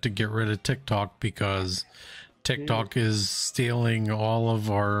government to get rid of TikTok, because TikTok is stealing all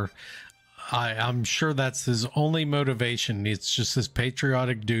of our. I'm sure that's his only motivation. It's just his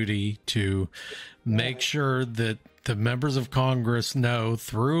patriotic duty to make sure that the members of Congress know,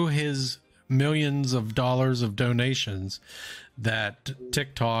 through his millions of dollars of donations, that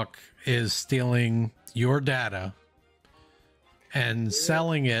TikTok is stealing your data and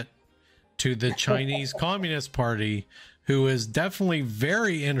selling it to the Chinese Communist Party, who is definitely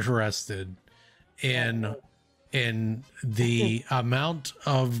very interested in the amount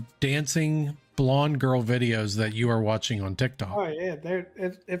of dancing blonde girl videos that you are watching on TikTok. Oh yeah,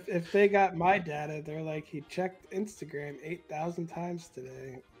 if they got my data, they're like, he checked Instagram 8,000 times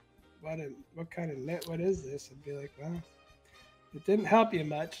today. What kind of net? What is this? I'd be like, well, it didn't help you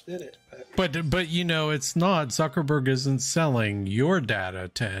much, did it? But you know, it's not. Zuckerberg isn't selling your data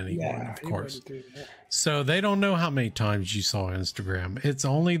to anyone, of course. So they don't know how many times you saw Instagram. It's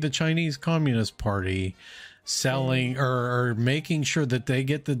only the Chinese Communist Party selling or making sure that they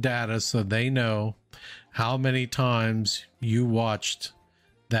get the data, so they know how many times you watched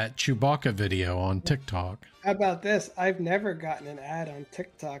that Chewbacca video on TikTok. How about this? I've never gotten an ad on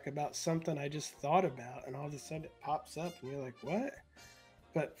TikTok about something I just thought about, and all of a sudden it pops up and you're like, what?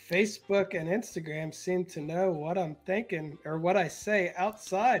 But Facebook and Instagram seem to know what I'm thinking or what I say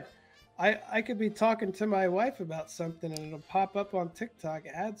outside. I could be talking to my wife about something and it'll pop up on TikTok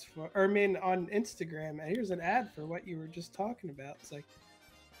ads on Instagram. And here's an ad for what you were just talking about. It's like,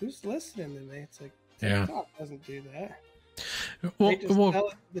 who's listening to me? It's like, TikTok doesn't do that. They just tell it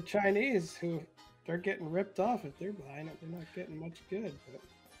to the Chinese, who they're getting ripped off. If they're buying it, they're not getting much good. But.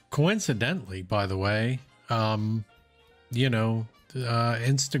 Coincidentally, by the way, Instagram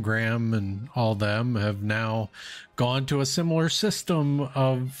and all them have now gone to a similar system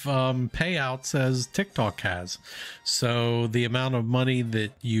of payouts as TikTok has. So the amount of money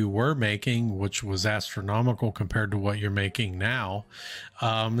that you were making, which was astronomical compared to what you're making now,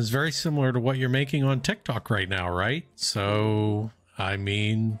 is very similar to what you're making on TikTok right now, right? So, I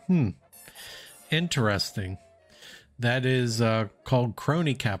mean, interesting. That is called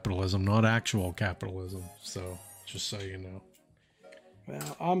crony capitalism, not actual capitalism. So, just so you know.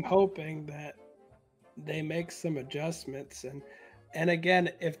 Well, I'm hoping that they make some adjustments, and again,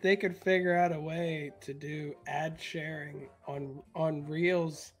 if they could figure out a way to do ad sharing on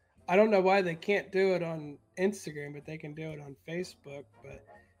Reels. I don't know why they can't do it on Instagram, but they can do it on Facebook. But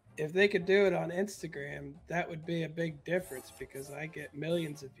if they could do it on Instagram, that would be a big difference because I get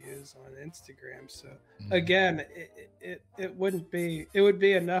millions of views on Instagram. So again, it wouldn't be, it would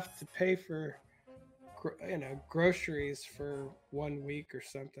be enough to pay for groceries for 1 week or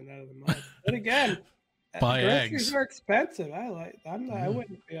something out of the month. But again, buy groceries eggs are expensive. I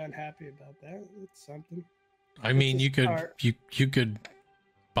wouldn't be unhappy about that. It's something. I mean, you could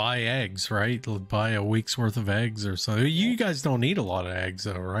buy eggs, right? Buy a week's worth of eggs or so. You guys don't eat a lot of eggs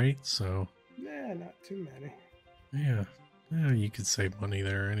though, right? So yeah, not too many. Yeah, you could save money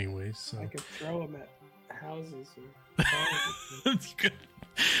there anyway. So I could throw them at houses. You could.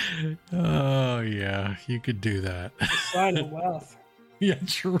 Oh yeah, you could do that. A sign of wealth. Yeah,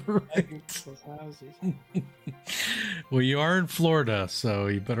 true. Houses. Well, you are in Florida, so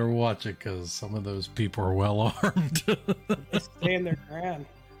you better watch it because some of those people are well armed. They stand their ground.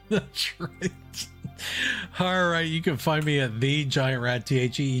 That's right. All right, you can find me at The Giant Rat,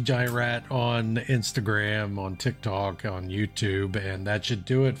 THE Giant Rat, on Instagram, on TikTok, on YouTube, and that should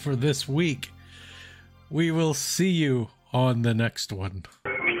do it for this week. We will see you on the next one.